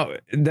 Now,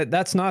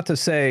 that's not to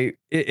say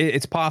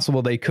it's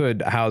possible they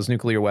could house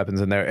nuclear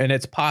weapons in there, and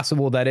it's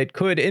possible that it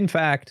could, in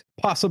fact,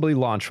 possibly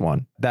launch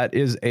one. That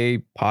is a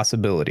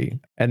possibility,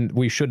 and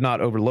we should not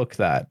overlook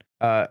that.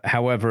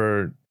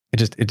 However,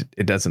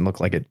 it doesn't look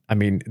like it. I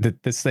mean,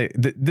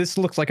 this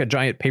looks like a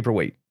giant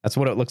paperweight. That's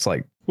what it looks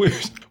like. We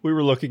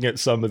were looking at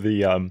some of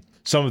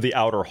the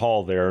outer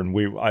hull there, and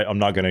I'm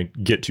not going to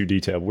get too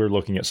detailed. We're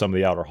looking at some of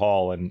the outer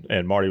hull,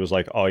 and Marty was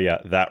like, "Oh yeah,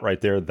 that right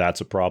there,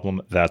 that's a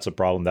problem. That's a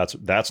problem.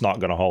 That's not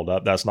going to hold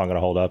up. That's not going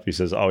to hold up." He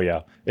says, "Oh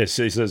yeah." He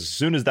says, as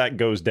soon as that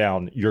goes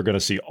down, you're going to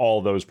see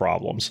all those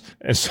problems.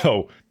 And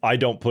so I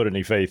don't put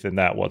any faith in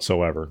that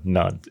whatsoever.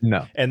 None.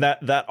 No. And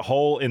that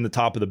hole in the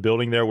top of the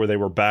building there where they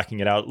were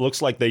backing it out, it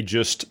looks like they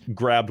just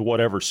grabbed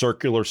whatever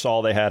circular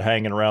saw they had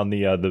hanging around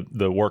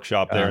the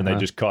workshop there, and they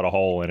just cut a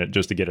hole in it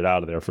just to get it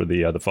out of there for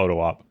the photo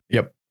op.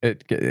 Yep.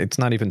 It's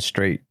not even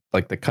straight.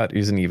 Like, the cut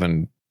isn't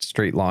even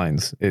straight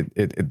lines.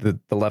 The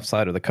left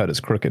side of the cut is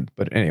crooked.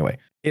 But anyway,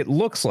 it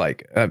looks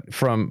like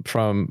from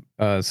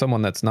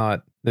someone that's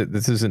not,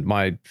 this isn't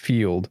my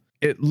field.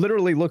 It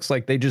literally looks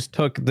like they just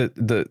took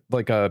the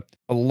like a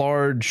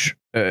large,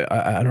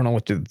 I don't know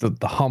what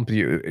the hump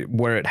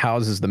where it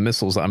houses the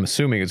missiles, I'm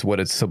assuming is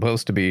what it's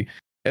supposed to be.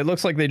 It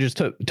looks like they just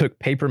took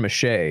paper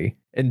mache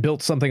and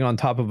built something on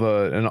top of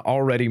an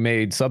already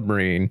made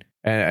submarine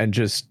and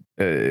just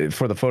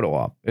for the photo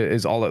op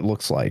is all it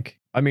looks like.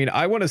 I mean,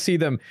 I want to see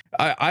them.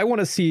 I want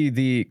to see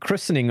the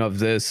christening of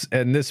this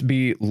and this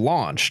be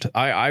launched.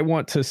 I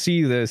want to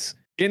see this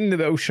in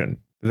the ocean.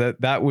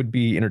 That would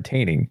be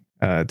entertaining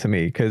to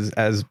me, because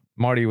as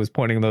Marty was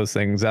pointing those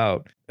things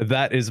out,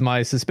 that is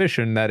my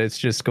suspicion that it's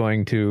just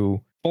going to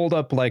fold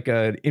up like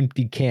an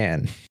empty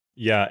can.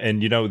 Yeah,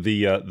 and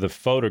the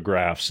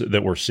photographs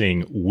that we're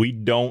seeing, we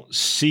don't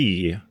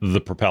see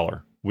the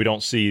propeller. We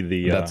don't see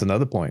the. That's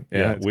another point.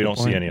 Yeah, we don't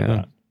see any of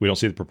that. We don't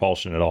see the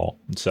propulsion at all.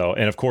 So,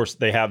 and of course,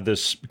 they have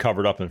this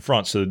covered up in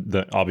front. So,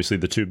 obviously,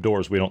 the tube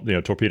doors, we don't,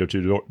 torpedo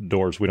tube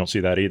doors, we don't see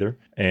that either.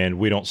 And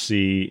we don't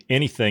see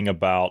anything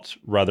about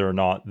whether or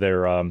not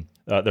their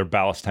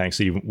ballast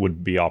tanks even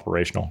would be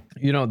operational.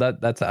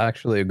 That's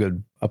actually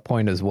a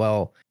point as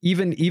well.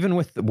 Even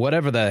with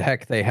whatever the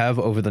heck they have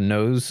over the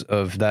nose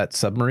of that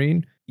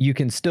submarine, you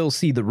can still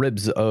see the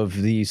ribs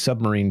of the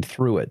submarine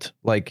through it.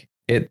 Like,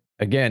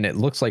 it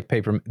looks like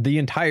paper. The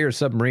entire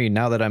submarine,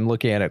 now that I'm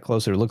looking at it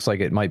closer, looks like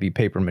it might be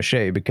paper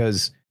mache,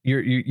 because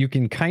you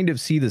can kind of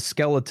see the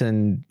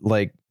skeleton,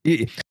 like.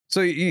 So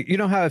you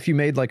know how if you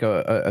made like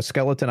a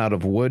skeleton out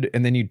of wood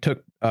and then you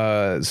took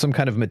some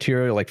kind of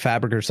material like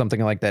fabric or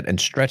something like that and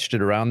stretched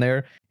it around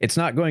there, it's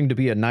not going to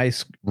be a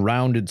nice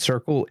rounded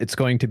circle. It's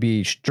going to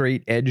be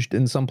straight edged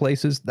in some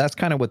places. That's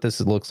kind of what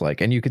this looks like.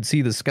 And you could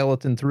see the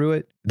skeleton through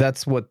it.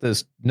 That's what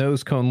this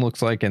nose cone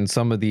looks like, and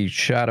some of the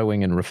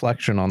shadowing and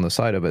reflection on the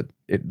side of it.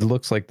 It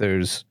looks like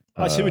there's.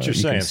 I see what you're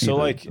saying. So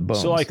like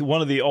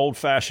one of the old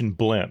fashioned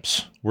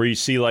blimps where you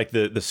see like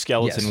the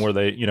skeleton, yes, where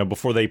they,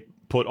 before they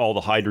put all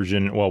the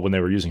hydrogen, when they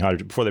were using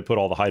hydrogen, before they put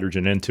all the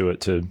hydrogen into it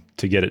to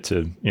get it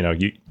to,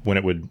 when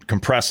it would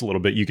compress a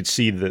little bit, you could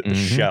see the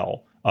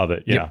shell of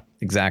it. Yeah, yep,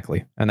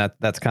 exactly. And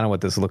that's kind of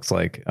what this looks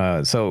like.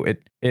 So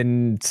it,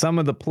 in some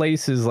of the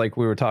places, like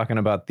we were talking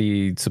about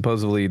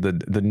supposedly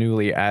the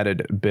newly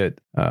added bit,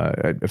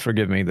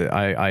 forgive me that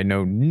I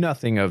know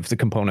nothing of the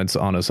components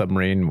on a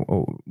submarine,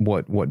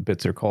 what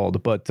bits are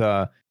called, but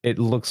it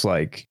looks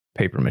like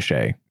paper mache.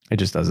 It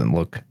just doesn't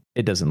look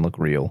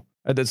real.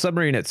 The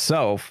submarine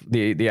itself,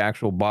 the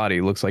actual body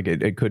looks like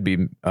it could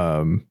be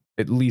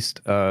at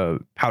least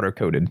powder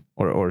coated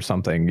or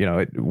something,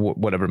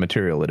 whatever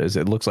material it is.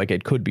 It looks like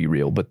it could be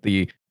real, but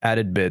the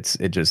added bits,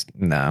 it just,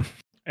 nah.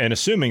 And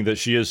assuming that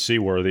she is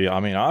seaworthy, I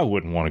mean, I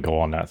wouldn't want to go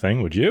on that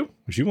thing. Would you?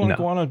 Would you want to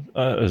go on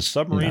a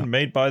submarine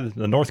made by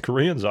the North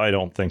Koreans? I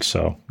don't think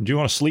so. Would you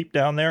want to sleep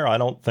down there? I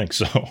don't think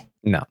so.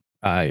 No,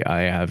 I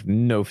have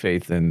no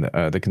faith in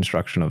the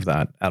construction of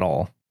that at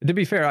all. To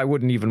be fair, I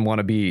wouldn't even want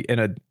to be in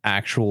an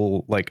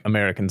actual like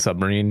American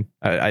submarine.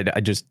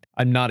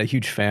 I'm not a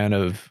huge fan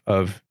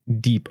of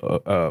deep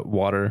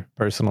water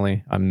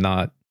personally. I'm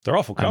not They're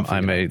awful comfy.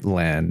 I'm a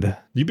land.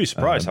 You'd be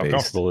surprised how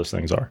comfortable those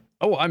things are.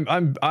 Oh,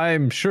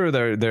 I'm sure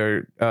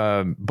they're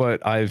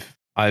but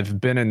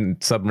I've been in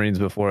submarines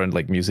before in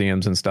like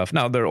museums and stuff.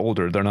 Now they're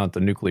older. They're not the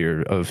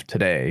nuclear of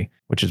today,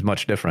 which is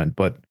much different.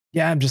 But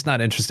yeah, I'm just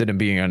not interested in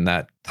being in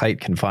that tight,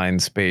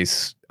 confined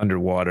space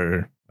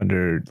underwater,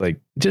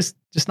 just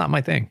not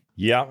my thing.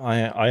 Yeah,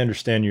 I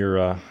understand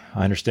your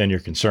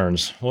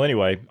concerns. Well,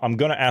 anyway, I'm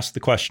going to ask the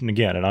question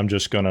again, and I'm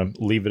just going to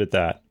leave it at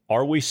that.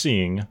 Are we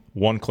seeing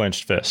one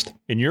clenched fist?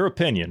 In your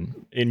opinion,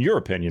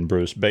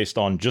 Bruce, based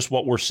on just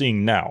what we're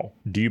seeing now,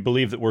 do you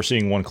believe that we're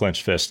seeing one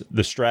clenched fist,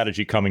 the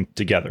strategy coming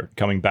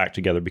back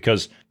together?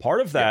 Because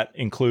part of that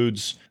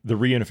includes the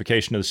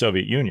reunification of the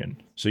Soviet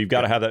Union. So you've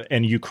got to have that.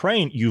 And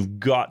Ukraine, you've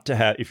got to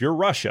have, if you're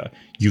Russia,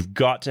 you've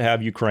got to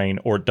have Ukraine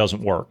or it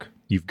doesn't work.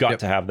 You've got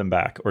to have them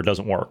back or it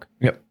doesn't work.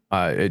 Yep.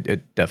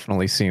 It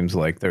definitely seems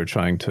like they're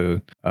trying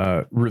to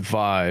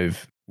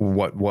revive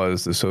what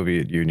was the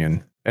Soviet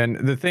Union.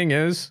 And the thing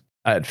is,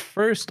 at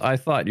first, I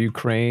thought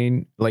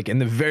Ukraine, like in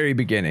the very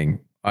beginning,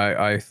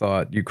 I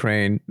thought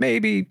Ukraine,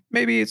 maybe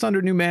it's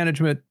under new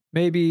management.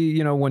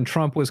 Maybe, when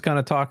Trump was kind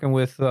of talking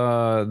with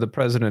the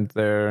president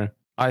there,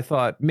 I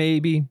thought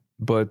maybe.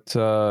 But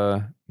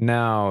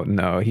now,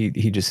 no, he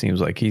just seems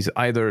like he's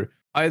either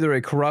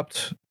a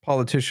corrupt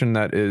politician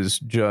that is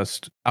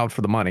just out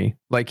for the money,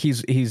 like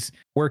he's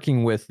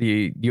working with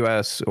the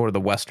U.S. or the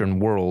Western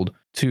world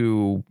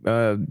to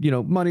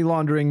money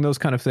laundering, those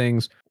kind of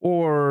things,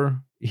 or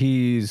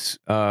he's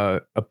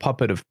a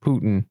puppet of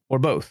Putin, or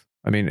both.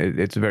 I mean,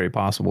 it's very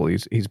possible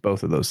he's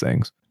both of those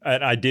things.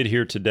 And I did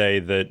hear today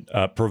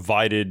that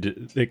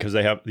provided, because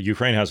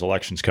Ukraine has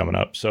elections coming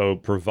up, so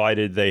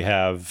provided they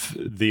have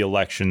the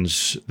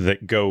elections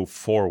that go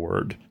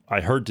forward, I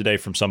heard today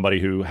from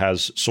somebody who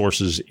has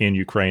sources in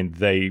Ukraine,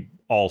 they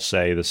all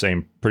say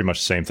pretty much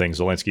the same thing.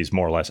 Zelensky's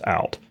more or less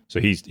out.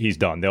 So he's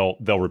done.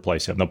 They'll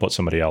replace him. They'll put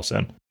somebody else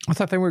in. I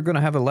thought they were going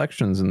to have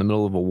elections in the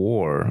middle of a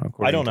war.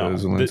 I don't know.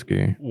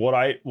 Zelensky. What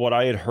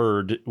I had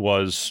heard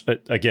was,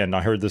 again,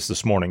 I heard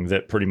this morning,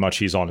 that pretty much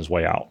he's on his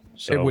way out.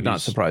 So it would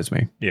not surprise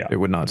me. Yeah, it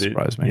would not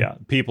surprise me. Yeah,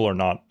 people are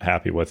not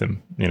happy with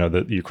him.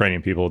 The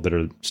Ukrainian people that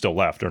are still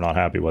left are not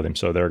happy with him.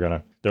 So they're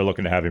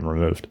looking to have him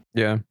removed.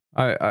 Yeah,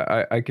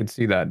 I could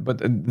see that. But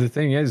the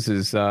thing is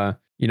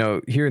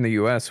here in the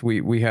U.S.,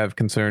 we have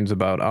concerns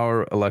about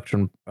our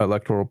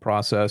electoral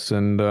process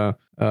and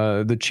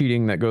the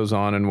cheating that goes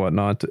on and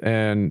whatnot.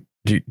 And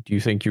do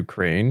you think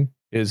Ukraine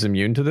is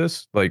immune to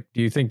this? Like,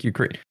 do you think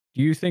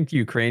the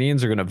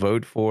Ukrainians are going to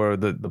vote for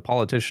the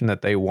politician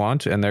that they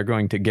want, and they're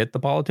going to get the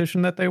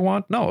politician that they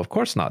want? No, of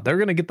course not. They're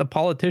going to get the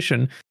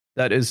politician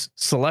that is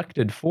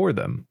selected for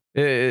them.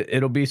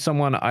 It'll be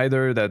someone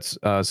either that's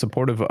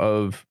supportive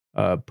of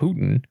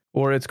Putin,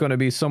 or it's going to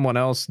be someone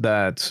else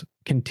that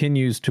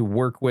continues to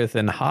work with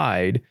and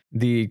hide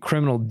the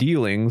criminal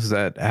dealings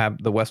that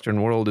the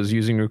Western world is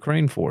using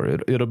Ukraine for.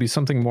 It'll be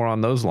something more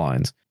on those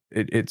lines.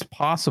 It's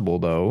possible,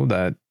 though,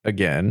 that,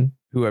 again,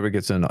 whoever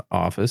gets in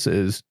office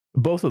is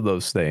both of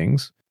those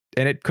things.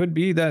 And it could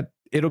be that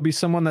it'll be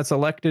someone that's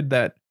elected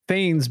that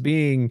feigns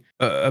being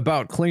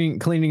about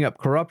cleaning up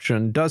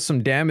corruption, does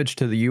some damage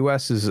to the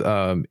U.S.'s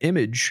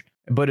image,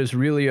 but is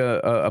really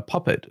a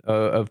puppet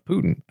of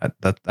Putin.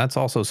 That's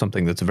also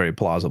something that's very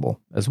plausible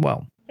as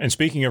well. And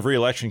speaking of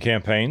re-election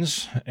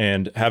campaigns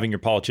and having your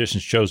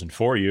politicians chosen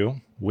for you,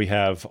 we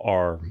have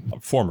our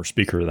former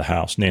Speaker of the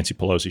House, Nancy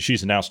Pelosi.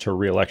 She's announced her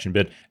re-election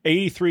bid.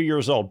 83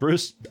 years old.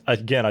 Bruce,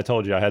 again, I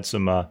told you I had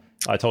some.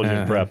 I told you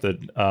in prep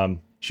that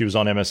she was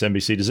on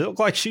MSNBC. Does it look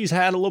like she's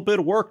had a little bit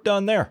of work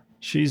done there?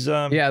 She's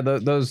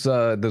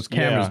those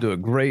cameras do a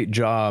great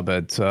job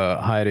at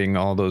hiding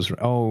all those.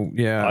 Oh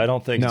yeah, I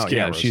don't think it's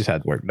cameras. Yeah, she's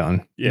had work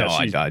done. Yeah, no,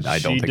 I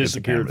don't think it's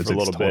the cameras. For a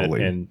little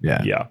bit, and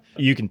yeah,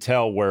 you can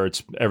tell where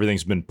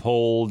everything's been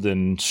pulled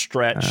and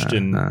stretched,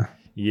 and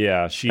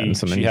she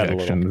had a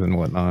little, and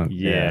whatnot.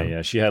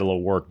 Yeah, she had a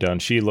little work done.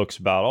 She looks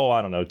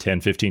about 10,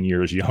 15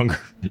 years younger.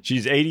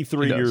 She's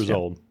 83 years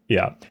old.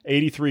 Yeah,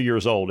 83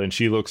 years old, and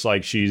she looks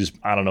like she's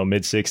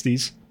mid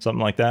 60s,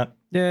 something like that.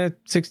 Yeah,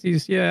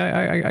 60s.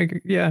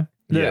 Yeah,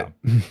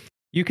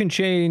 You can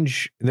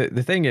change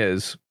the thing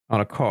is,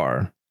 on a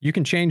car, you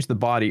can change the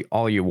body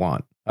all you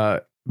want.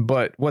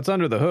 But what's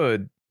under the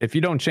hood, if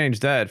you don't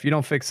change that, if you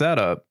don't fix that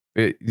up,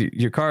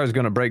 your car is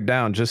going to break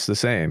down just the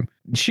same.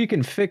 She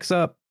can fix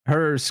up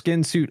her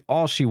skin suit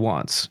all she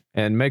wants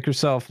and make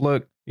herself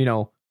look,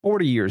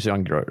 40 years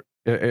younger,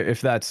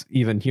 if that's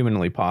even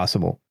humanly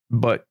possible.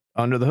 But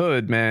under the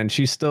hood, man,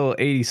 she's still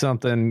 80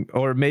 something,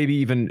 or maybe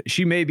even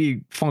she may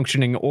be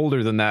functioning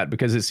older than that,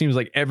 because it seems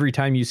like every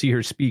time you see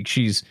her speak,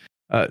 she's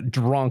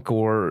drunk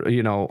or,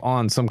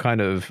 on some kind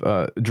of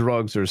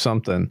drugs or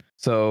something.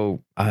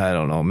 So I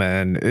don't know,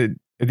 man.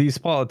 These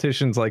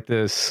politicians like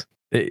this,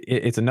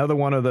 it's another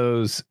one of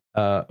those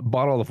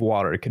bottle of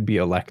water. It could be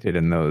elected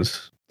in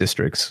those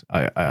districts.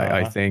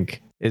 I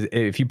think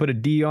if you put a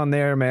D on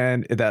there,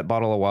 man, that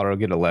bottle of water will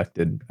get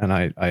elected. And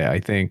I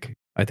think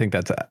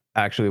that's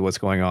actually what's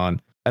going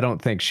on. I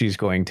don't think she's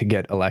going to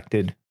get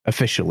elected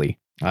officially.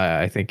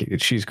 I think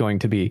she's going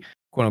to be,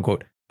 quote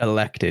unquote,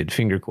 elected,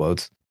 finger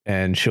quotes,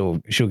 and she'll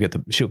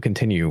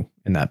continue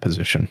in that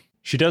position.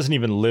 She doesn't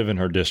even live in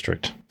her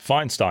district.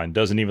 Feinstein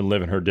doesn't even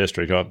live in her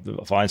district.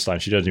 Feinstein,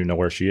 she doesn't even know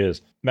where she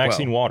is.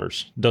 Maxine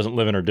Waters doesn't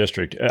live in her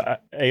district.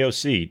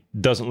 AOC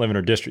doesn't live in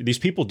her district. These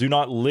people do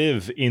not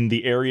live in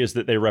the areas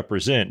that they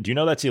represent. Do you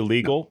know that's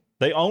illegal? No.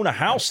 They own a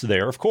house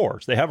there, of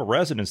course. They have a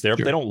residence there,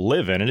 but they don't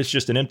live in it. It's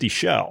just an empty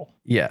shell.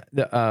 Yeah.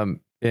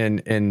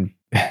 In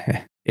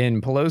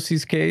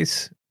Pelosi's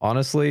case,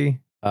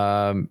 honestly,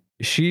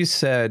 she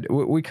said,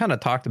 we kind of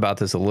talked about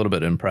this a little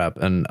bit in prep,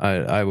 and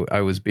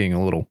I was being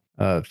a little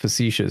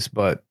facetious,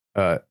 but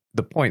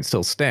the point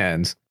still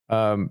stands.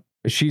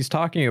 She's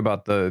talking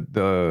about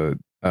the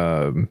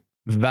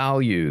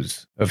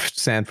values of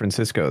San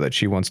Francisco that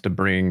she wants to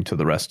bring to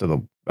the rest of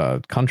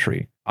the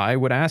country. I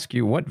would ask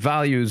you, what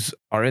values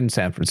are in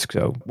San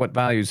Francisco? What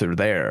values are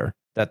there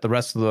that the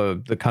rest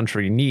of the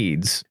country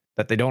needs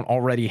that they don't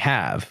already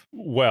have?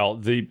 Well,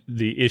 the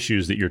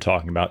issues that you're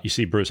talking about, you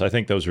see, Bruce, I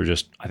think those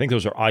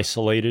are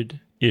isolated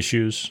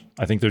issues.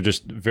 I think they're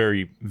just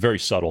very, very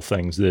subtle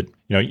things that,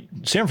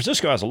 San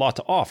Francisco has a lot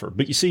to offer.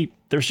 But you see,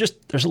 there's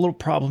a little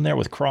problem there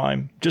with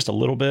crime, just a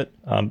little bit.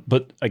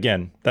 But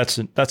again, that's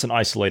an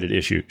isolated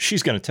issue.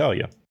 She's going to tell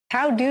you.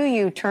 How do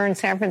you turn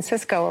San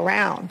Francisco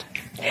around?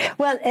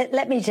 Well,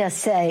 let me just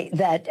say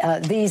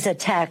that these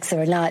attacks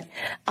are not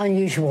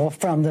unusual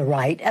from the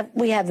right.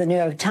 We have the New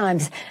York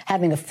Times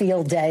having a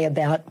field day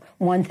about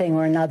one thing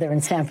or another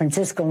in San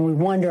Francisco, and we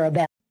wonder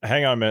about...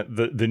 Hang on a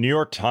minute. The New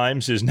York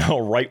Times is now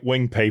a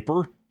right-wing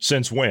paper?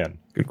 Since when?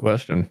 Good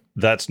question.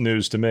 That's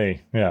news to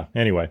me. Yeah,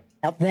 anyway.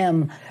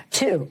 Them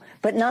too.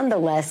 But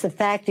nonetheless, the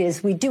fact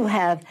is we do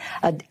have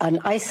an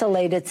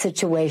isolated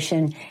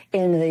situation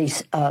in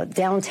the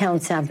downtown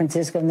San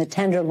Francisco, in the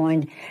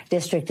Tenderloin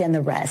district and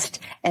the rest.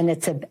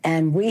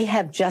 And we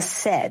have just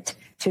said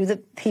to the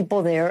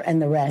people there and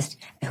the rest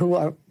who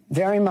are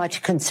very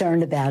much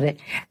concerned about it,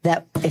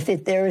 that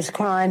if there is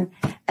crime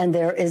and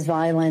there is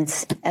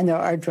violence and there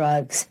are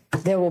drugs,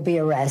 there will be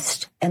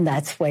arrest. And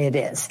that's the way it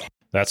is.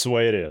 That's the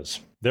way it is.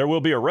 There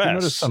will be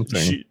arrests.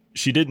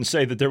 She didn't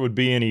say that there would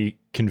be any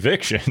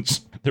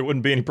convictions. There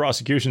wouldn't be any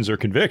prosecutions or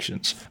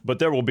convictions, but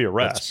there will be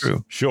arrests. That's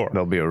true. Sure.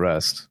 There'll be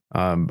arrests.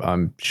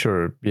 I'm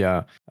sure.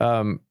 Yeah.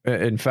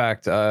 In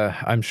fact,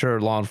 I'm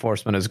sure law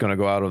enforcement is going to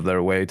go out of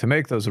their way to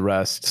make those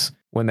arrests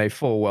when they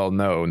full well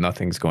know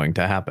nothing's going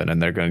to happen,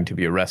 and they're going to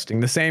be arresting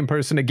the same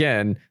person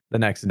again the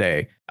next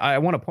day. I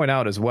want to point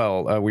out as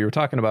well, we were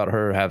talking about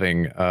her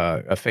having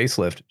a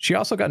facelift. She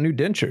also got new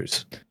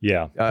dentures.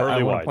 Yeah.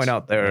 I want to point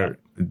out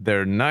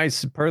they're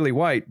nice, pearly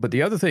white, but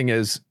the other thing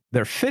is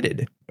they're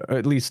fitted. Or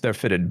at least they're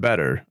fitted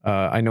better.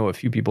 I know a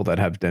few people that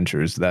have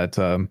dentures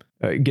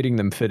that getting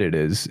them fitted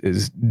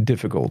is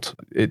difficult.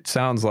 It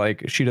sounds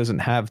like she doesn't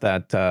have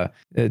that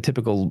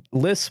typical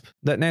lisp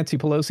that Nancy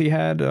Pelosi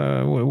had,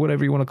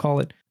 whatever you want to call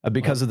it,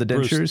 because of the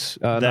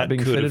dentures not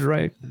being fitted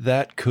right.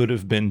 That could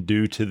have been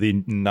due to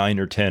the 9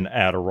 or 10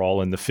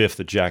 Adderall and the 5th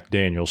of Jack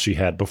Daniels she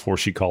had before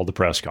she called the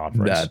press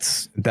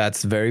conference.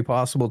 That's very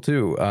possible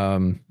too.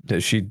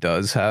 That she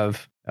does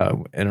have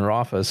in her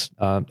office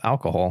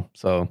alcohol,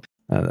 so.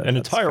 An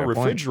entire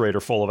refrigerator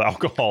full of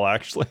alcohol,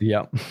 actually.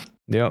 Yep.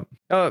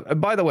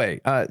 By the way,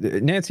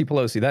 Nancy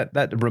Pelosi,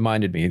 that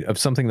reminded me of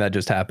something that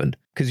just happened.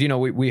 Because,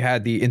 we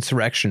had the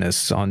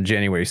insurrectionists on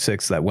January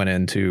 6th that went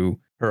into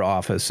her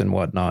office and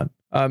whatnot.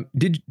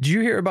 Did you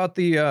hear about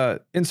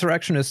the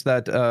insurrectionists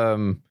that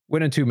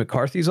went into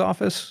McCarthy's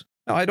office?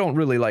 Now, I don't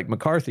really like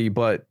McCarthy,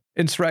 but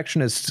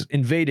insurrectionists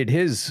invaded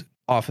his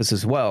office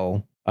as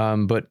well.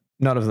 But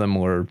none of them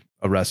were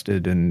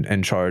arrested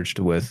and charged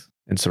with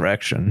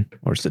insurrection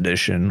or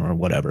sedition or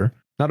whatever.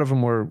 None of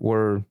them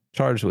were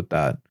charged with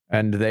that.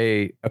 And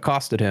they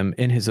accosted him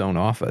in his own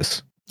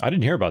office. I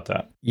didn't hear about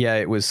that. Yeah,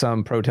 it was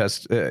some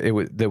protest.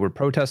 There were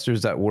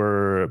protesters that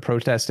were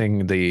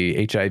protesting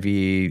the HIV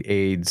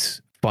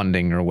AIDS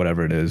funding or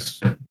whatever it is,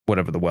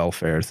 whatever the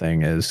welfare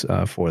thing is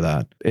for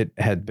that. It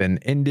had been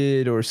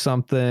ended or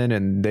something,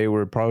 and they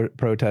were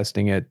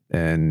protesting it.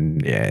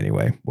 And yeah,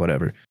 anyway,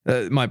 whatever.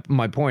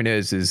 My point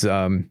is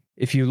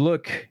if you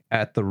look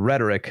at the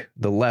rhetoric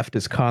the left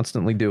is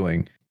constantly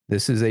doing,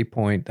 this is a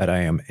point that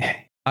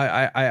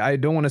I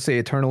don't want to say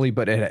eternally,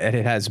 but it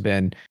has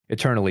been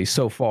eternally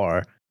so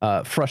far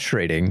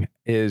frustrating,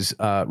 is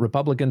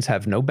Republicans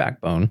have no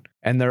backbone,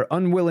 and they're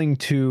unwilling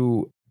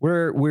to,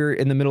 we're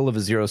in the middle of a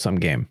zero-sum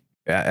game.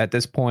 At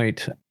this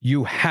point,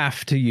 you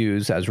have to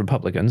use, as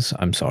Republicans,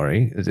 I'm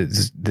sorry,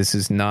 this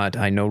is not,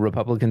 I know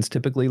Republicans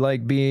typically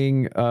like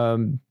being,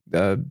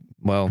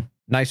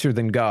 nicer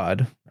than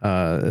God,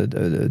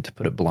 to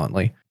put it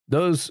bluntly.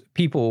 Those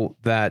people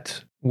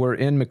that were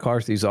in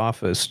McCarthy's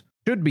office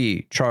should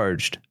be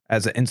charged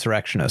as an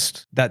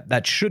insurrectionist.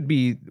 That should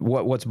be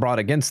what's brought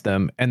against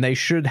them, and they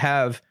should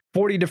have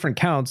 40 different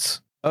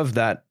counts of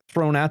that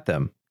thrown at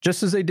them,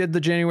 just as they did the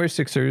January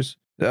 6ers.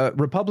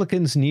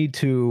 Republicans need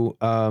to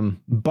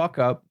buck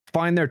up,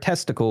 find their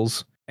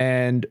testicles,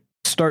 and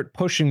start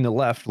pushing the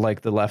left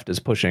like the left is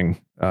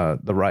pushing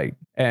the right.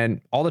 And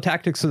all the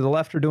tactics that the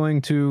left are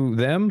doing to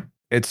them,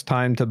 it's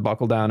time to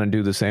buckle down and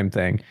do the same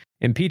thing.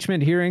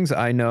 Impeachment hearings,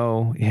 I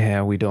know,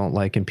 yeah, we don't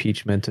like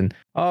impeachment and,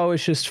 oh,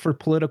 it's just for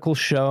political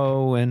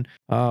show and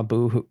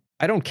boo-hoo.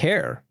 I don't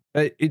care.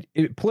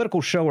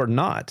 Political show or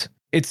not,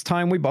 it's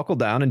time we buckle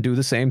down and do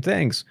the same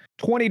things.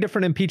 20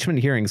 different impeachment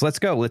hearings. Let's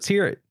go. Let's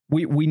hear it.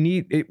 We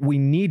need it. We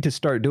need to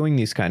start doing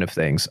these kind of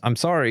things. I'm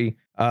sorry.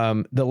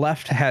 The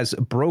left has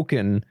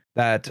broken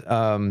that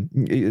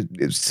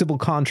civil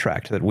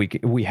contract that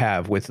we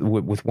have with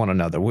one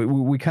another.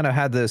 We kind of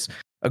had this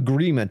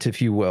agreement,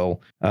 if you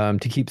will, to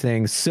keep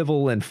things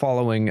civil and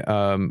following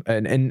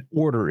an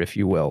order, if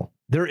you will.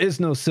 There is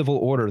no civil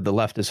order the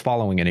left is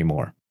following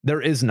anymore.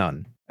 There is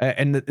none.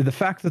 And the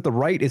fact that the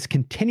right is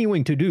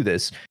continuing to do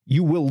this,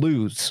 you will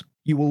lose.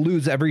 You will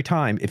lose every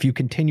time if you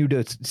continue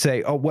to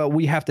say, oh, well,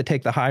 we have to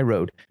take the high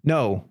road.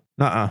 No,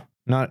 not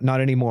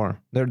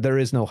anymore. There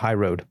is no high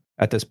road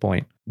at this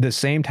point. The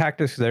same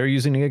tactics they're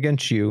using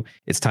against you,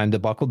 it's time to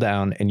buckle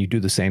down and you do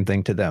the same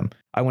thing to them.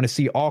 I want to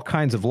see all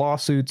kinds of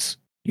lawsuits.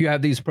 You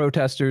have these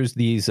protesters,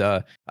 these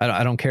I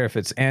don't care if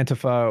it's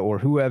Antifa or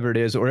whoever it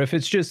is, or if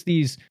it's just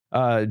these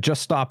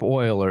Just Stop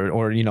Oil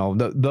or you know,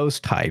 those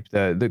type,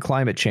 the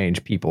climate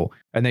change people,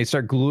 and they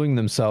start gluing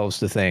themselves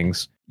to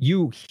things.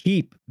 You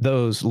heap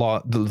those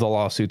the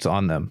lawsuits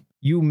on them.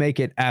 You make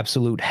it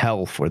absolute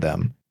hell for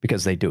them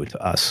because they do it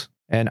to us.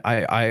 And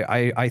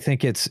I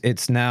think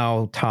it's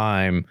now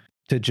time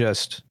to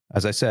just,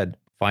 as I said,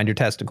 find your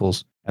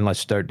testicles and let's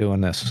start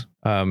doing this.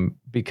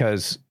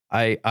 Because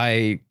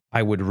I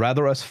would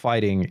rather us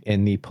fighting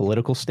in the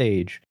political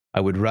stage. I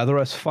would rather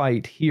us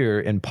fight here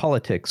in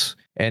politics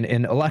and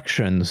in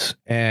elections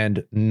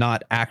and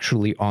not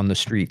actually on the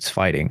streets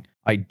fighting.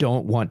 I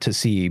don't want to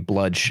see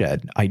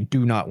bloodshed. I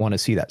do not want to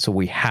see that. So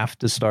we have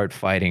to start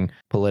fighting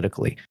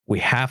politically. We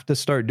have to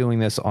start doing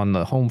this on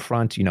the home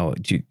front, you know,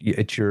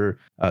 at your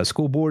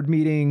school board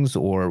meetings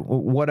or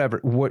whatever,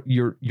 what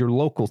your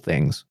local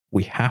things.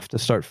 We have to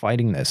start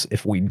fighting this.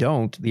 If we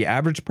don't, the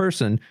average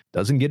person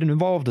doesn't get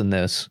involved in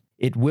this,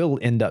 it will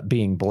end up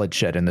being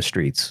bloodshed in the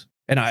streets.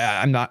 And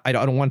I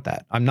don't want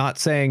that. I'm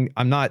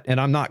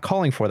not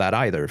calling for that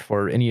either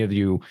for any of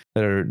you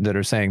that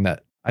are saying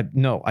that.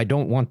 No, I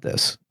don't want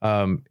this.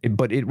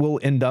 But it will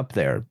end up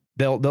there.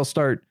 They'll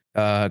start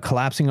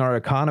collapsing our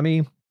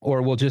economy,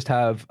 or we'll just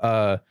have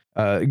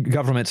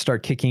government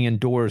start kicking in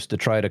doors to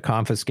try to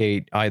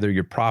confiscate either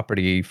your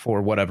property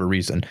for whatever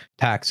reason,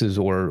 taxes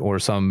or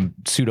some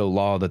pseudo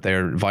law that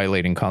they're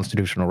violating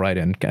constitutional right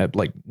in,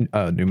 like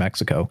New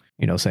Mexico,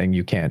 you know, saying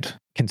you can't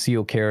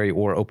conceal carry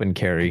or open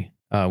carry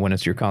when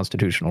it's your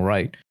constitutional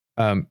right.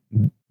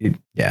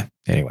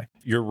 Anyway.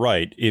 You're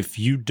right. If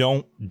you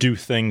don't do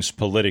things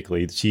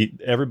politically, see,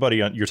 everybody,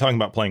 you're talking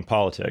about playing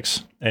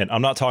politics. And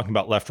I'm not talking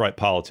about left-right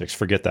politics.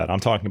 Forget that. I'm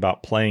talking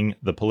about playing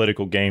the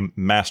political game,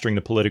 mastering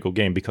the political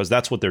game, because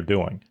that's what they're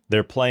doing.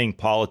 They're playing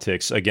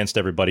politics against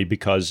everybody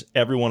because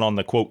everyone on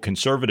the, quote,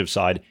 conservative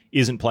side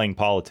isn't playing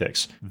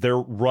politics. They're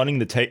running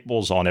the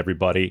tables on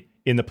everybody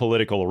in the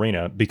political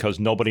arena because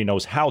nobody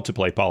knows how to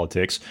play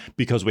politics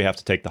because we have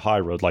to take the high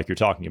road like you're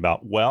talking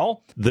about.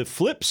 Well, the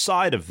flip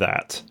side of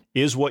that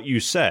is what you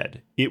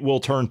said. It will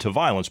turn to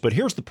violence. But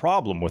here's the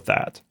problem with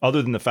that,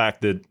 other than the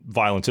fact that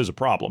violence is a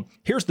problem.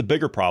 Here's the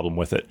bigger problem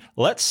with it.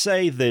 Let's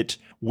say that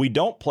we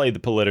don't play the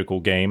political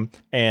game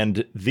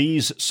and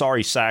these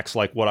sorry sacks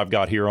like what I've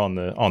got here on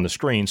the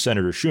screen,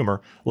 Senator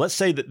Schumer, let's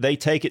say that they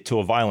take it to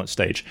a violent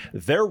stage.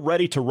 They're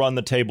ready to run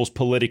the tables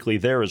politically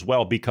there as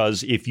well,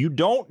 because if you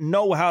don't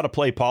know how to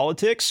play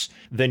politics,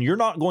 then you're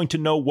not going to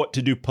know what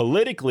to do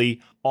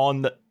politically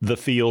on the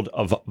field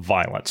of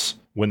violence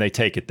when they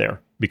take it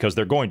there, because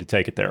they're going to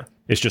take it there.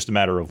 It's just a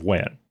matter of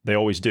when. They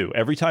always do.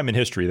 Every time in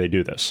history, they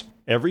do this.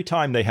 Every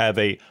time they have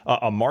a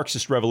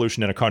Marxist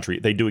revolution in a country,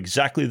 they do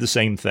exactly the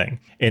same thing.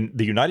 And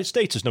the United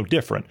States is no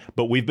different.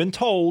 But we've been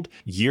told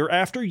year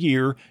after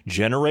year,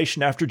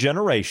 generation after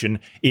generation,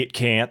 it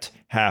can't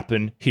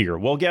happen here.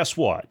 Well, guess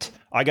what?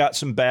 I got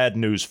some bad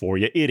news for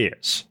you. It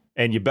is.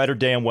 And you better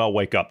damn well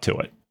wake up to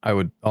it. I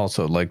would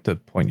also like to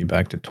point you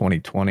back to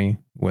 2020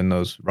 when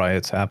those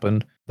riots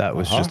happened. That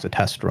was just a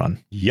test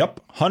run. Yep,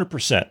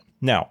 100%.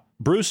 Now,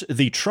 Bruce,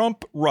 the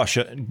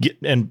Trump-Russia,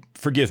 and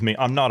forgive me,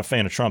 I'm not a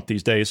fan of Trump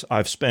these days.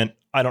 I've spent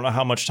I don't know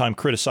how much time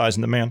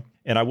criticizing the man,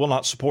 and I will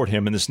not support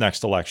him in this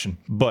next election.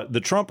 But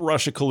the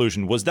Trump-Russia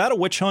collusion, was that a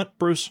witch hunt,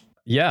 Bruce?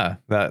 Yeah,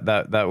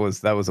 that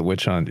was a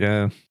witch hunt,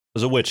 yeah. It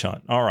was a witch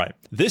hunt. All right.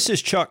 This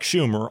is Chuck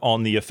Schumer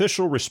on the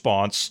official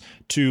response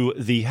to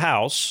the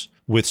House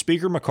with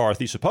Speaker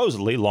McCarthy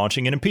supposedly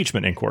launching an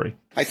impeachment inquiry.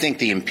 I think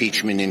the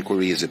impeachment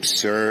inquiry is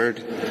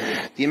absurd.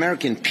 The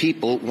American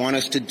people want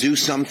us to do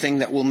something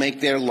that will make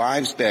their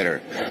lives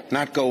better,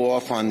 not go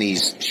off on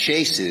these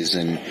chases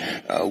and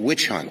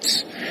witch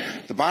hunts.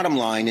 The bottom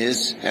line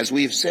is, as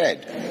we've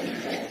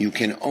said, you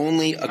can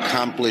only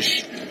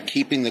accomplish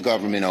keeping the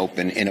government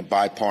open in a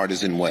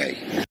bipartisan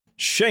way.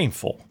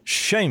 Shameful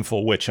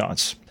witch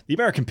hunts. The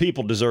American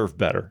people deserve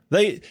better.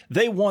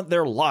 They want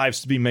their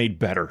lives to be made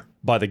better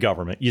by the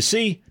government. You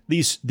see,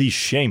 these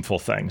shameful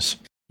things.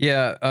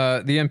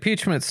 Yeah, the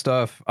impeachment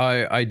stuff,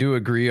 I do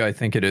agree. I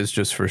think it is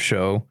just for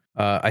show.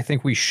 I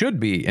think we should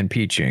be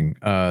impeaching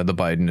the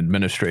Biden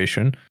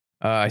administration.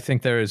 I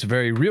think there is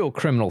very real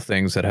criminal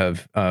things that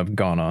have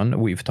gone on.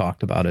 We've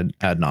talked about it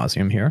ad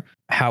nauseum here.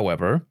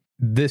 However,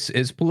 this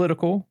is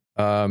political.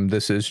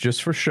 This is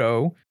just for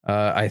show.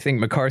 I think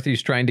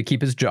McCarthy's trying to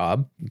keep his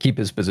job, keep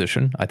his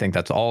position. I think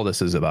that's all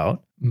this is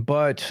about.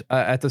 But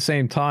at the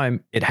same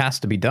time, it has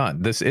to be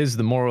done. This is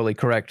the morally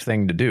correct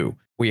thing to do.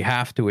 We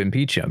have to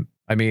impeach him.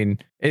 I mean,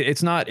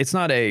 it's not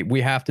a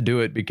we have to do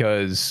it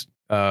because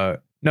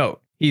no,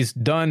 he's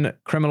done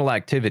criminal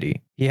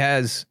activity.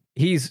 He's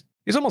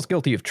almost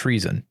guilty of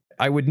treason.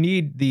 I would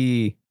need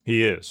the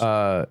He is.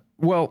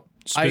 Well,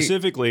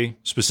 specifically,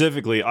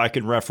 I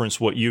can reference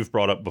what you've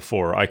brought up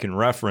before. I can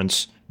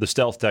reference the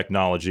stealth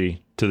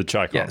technology to the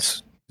Chekhov.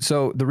 Yes.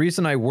 So the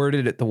reason I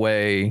worded it the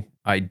way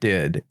I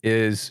did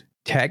is,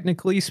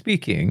 technically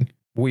speaking,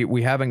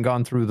 we haven't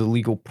gone through the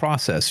legal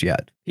process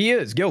yet. He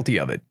is guilty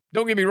of it.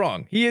 Don't get me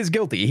wrong. He is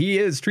guilty. He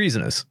is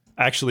treasonous.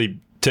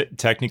 Actually,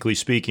 technically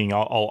speaking,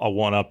 I'll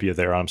one-up you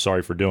there. I'm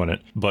sorry for doing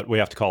it, but we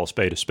have to call a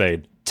spade a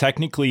spade.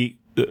 Technically,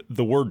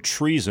 the word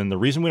treason, the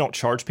reason we don't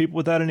charge people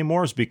with that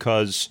anymore is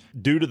because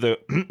due to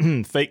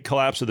the fake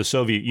collapse of the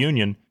Soviet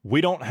Union,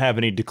 we don't have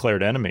any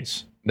declared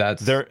enemies.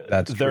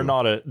 They're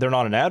not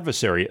an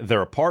adversary.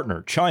 They're a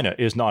partner. China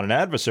is not an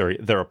adversary.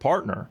 They're a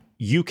partner.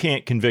 You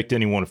can't convict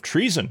anyone of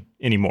treason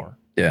anymore.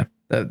 Yeah,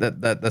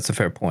 that's a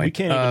fair point. We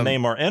can't even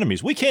name our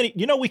enemies. We can't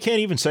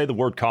even say the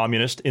word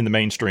communist in the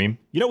mainstream.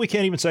 We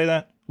can't even say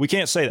that. We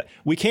can't say that.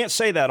 We can't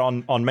say that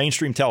on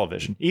mainstream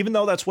television, even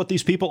though that's what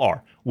these people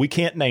are. We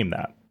can't name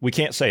that. We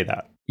can't say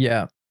that.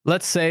 Yeah.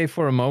 Let's say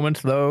for a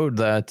moment, though,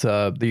 that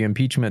the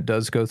impeachment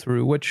does go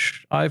through,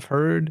 which I've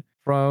heard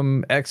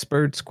from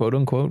experts, quote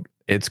unquote,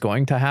 it's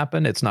going to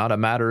happen. It's not a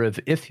matter of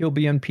if he'll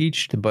be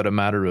impeached, but a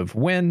matter of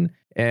when.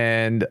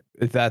 And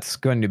that's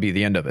going to be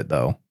the end of it,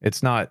 though.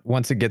 It's not,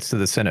 once it gets to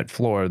the Senate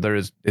floor,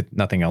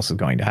 nothing else is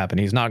going to happen.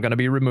 He's not going to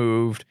be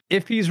removed.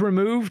 If he's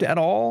removed at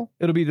all,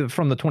 it'll be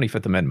from the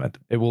 25th Amendment.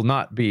 It will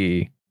not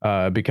be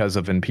because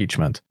of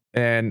impeachment.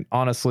 And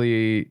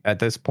honestly, at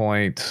this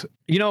point,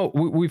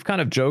 we've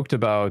kind of joked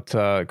about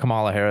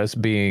Kamala Harris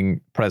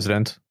being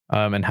president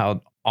and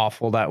how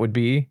awful that would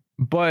be.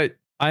 But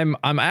I'm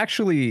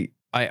actually,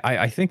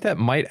 I think that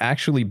might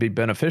actually be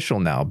beneficial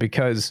now,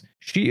 because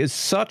she is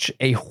such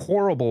a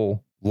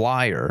horrible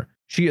liar.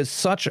 She is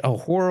such a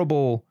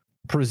horrible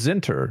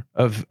presenter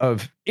of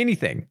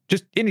anything,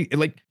 just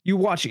you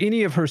watch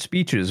any of her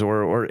speeches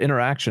or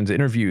interactions,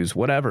 interviews,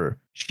 whatever.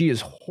 She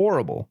is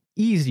horrible,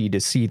 easy to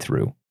see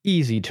through,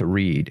 easy to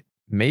read.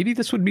 Maybe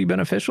this would be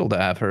beneficial to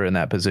have her in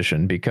that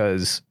position,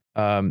 because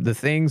the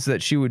things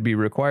that she would be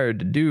required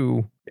to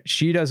do,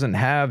 she doesn't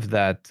have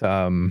that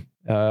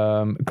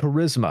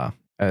charisma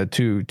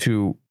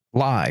to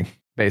lie.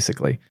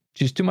 Basically,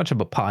 she's too much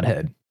of a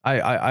pothead.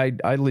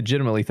 I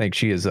legitimately think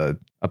she is a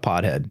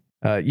pothead.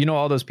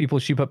 All those people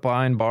she put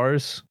behind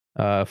bars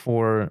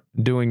for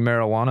doing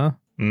marijuana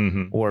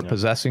or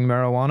possessing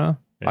marijuana.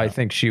 Yeah. I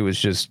think she was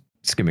just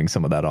skimming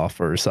some of that off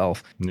for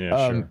herself.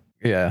 Yeah, sure.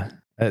 Yeah.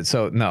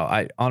 So no,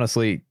 I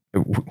honestly,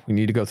 we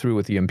need to go through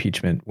with the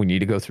impeachment. We need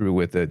to go through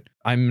with it.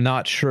 I'm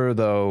not sure,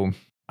 though.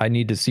 I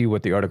need to see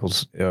what the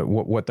articles,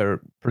 what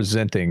they're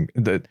presenting.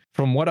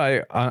 From what I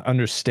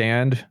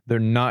understand, they're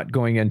not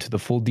going into the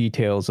full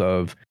details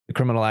of the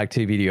criminal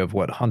activity of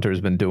what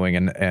Hunter's been doing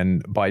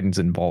and Biden's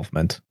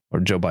involvement, or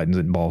Joe Biden's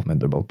involvement.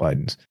 They're both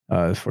Biden's,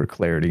 for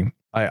clarity.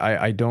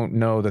 I don't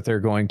know that they're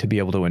going to be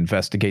able to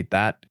investigate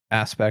that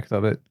aspect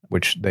of it,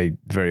 which they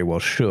very well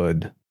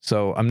should.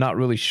 So I'm not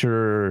really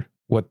sure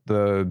what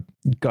the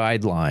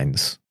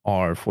guidelines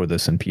are for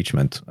this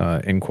impeachment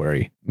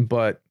inquiry,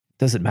 but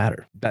does it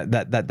matter?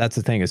 That's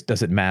the thing, is,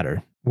 does it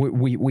matter?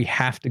 We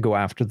have to go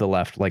after the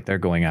left like they're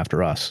going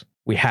after us.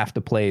 We have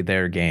to play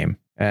their game.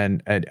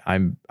 And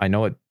I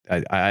know it.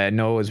 I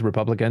know, as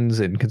Republicans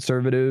and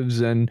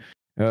conservatives, and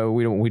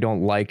we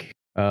don't like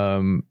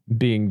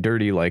being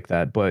dirty like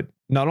that. But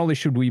not only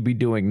should we be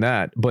doing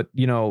that, but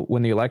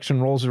when the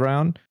election rolls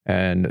around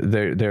and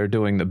they're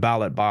doing the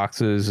ballot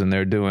boxes and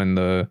they're doing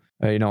the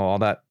all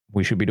that,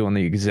 we should be doing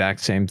the exact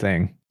same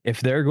thing.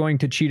 If they're going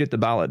to cheat at the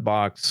ballot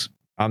box,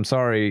 I'm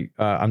sorry,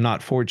 I'm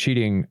not for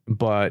cheating,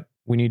 but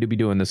we need to be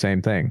doing the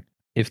same thing.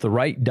 If the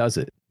right does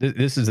it,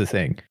 this is the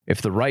thing.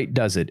 If the right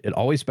does it, it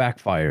always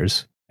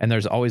backfires, and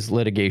there's always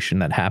litigation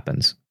that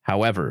happens.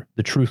 However,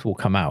 the truth will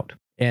come out.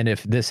 And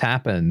if this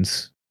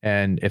happens,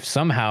 and if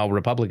somehow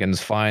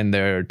Republicans find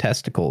their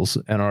testicles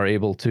and are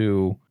able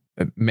to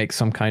make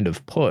some kind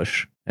of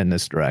push in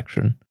this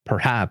direction,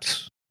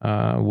 perhaps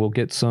we'll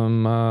get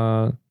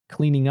some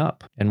cleaning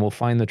up, and we'll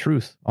find the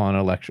truth on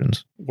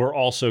elections. We're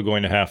also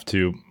going to have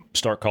to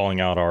start calling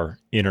out our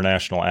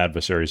international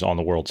adversaries on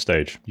the world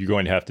stage. You're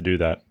going to have to do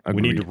that. Agreed.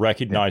 We need to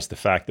recognize the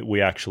fact that we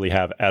actually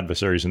have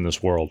adversaries in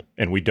this world,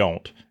 and we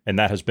don't. And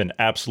that has been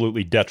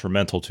absolutely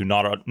detrimental to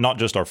not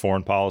just our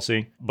foreign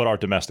policy, but our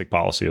domestic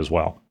policy as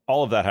well.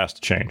 All of that has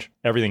to change.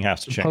 Everything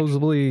has to change.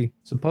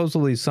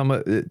 Supposedly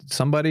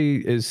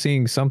somebody is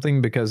seeing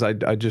something, because I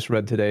just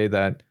read today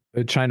that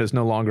China's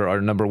no longer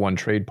our number one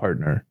trade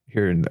partner.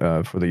 here in,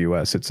 for the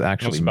U.S. It's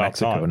actually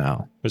Mexico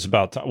now. It's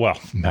about time. Well,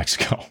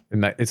 Mexico.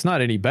 It's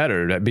not any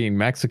better at being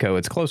Mexico.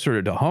 It's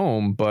closer to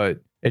home, but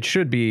it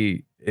should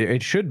be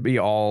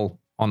all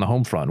on the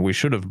home front. We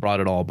should have brought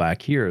it all back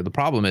here. The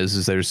problem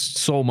is there's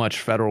so much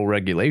federal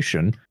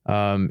regulation.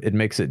 It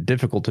makes it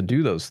difficult to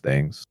do those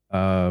things.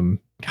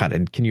 God,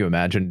 and can you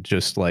imagine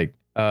just like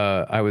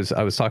I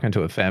was talking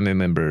to a family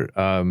member.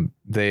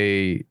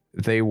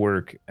 They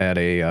work at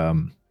a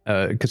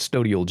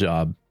custodial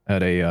job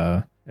at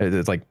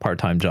it's like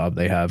part-time job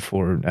they have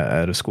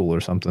at a school or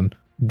something,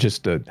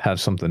 just to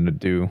have something to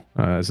do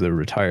as they're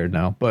retired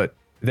now. But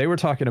they were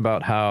talking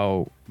about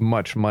how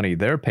much money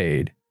they're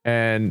paid.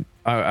 And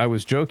I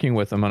was joking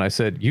with them, and I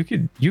said, you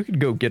could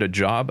go get a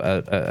job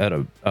at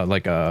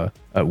a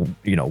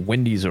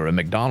Wendy's or a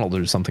McDonald's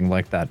or something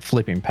like that,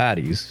 flipping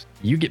patties.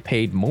 You get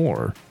paid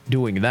more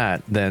doing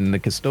that than the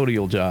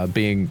custodial job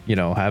being,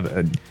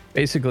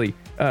 basically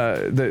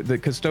the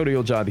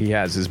custodial job he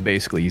has is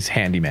basically he's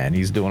handyman.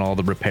 He's doing all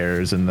the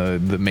repairs and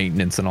the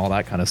maintenance and all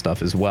that kind of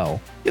stuff as well.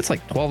 It's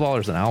like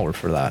 $12 an hour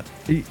for that.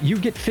 You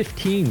get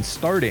 15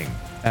 starting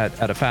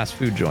at a fast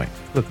food joint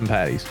flipping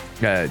patties.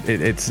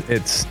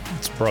 It's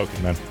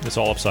broken, man. It's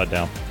all upside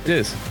down. It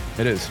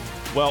is.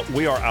 Well,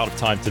 we are out of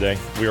time today.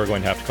 We are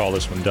going to have to call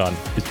this one done.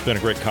 It's been a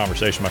great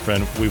conversation, my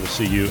friend. We will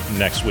see you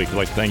next week. I'd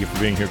like to thank you for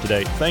being here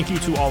today. Thank you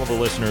to all of the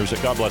listeners.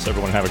 God bless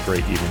everyone. Have a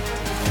great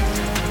evening.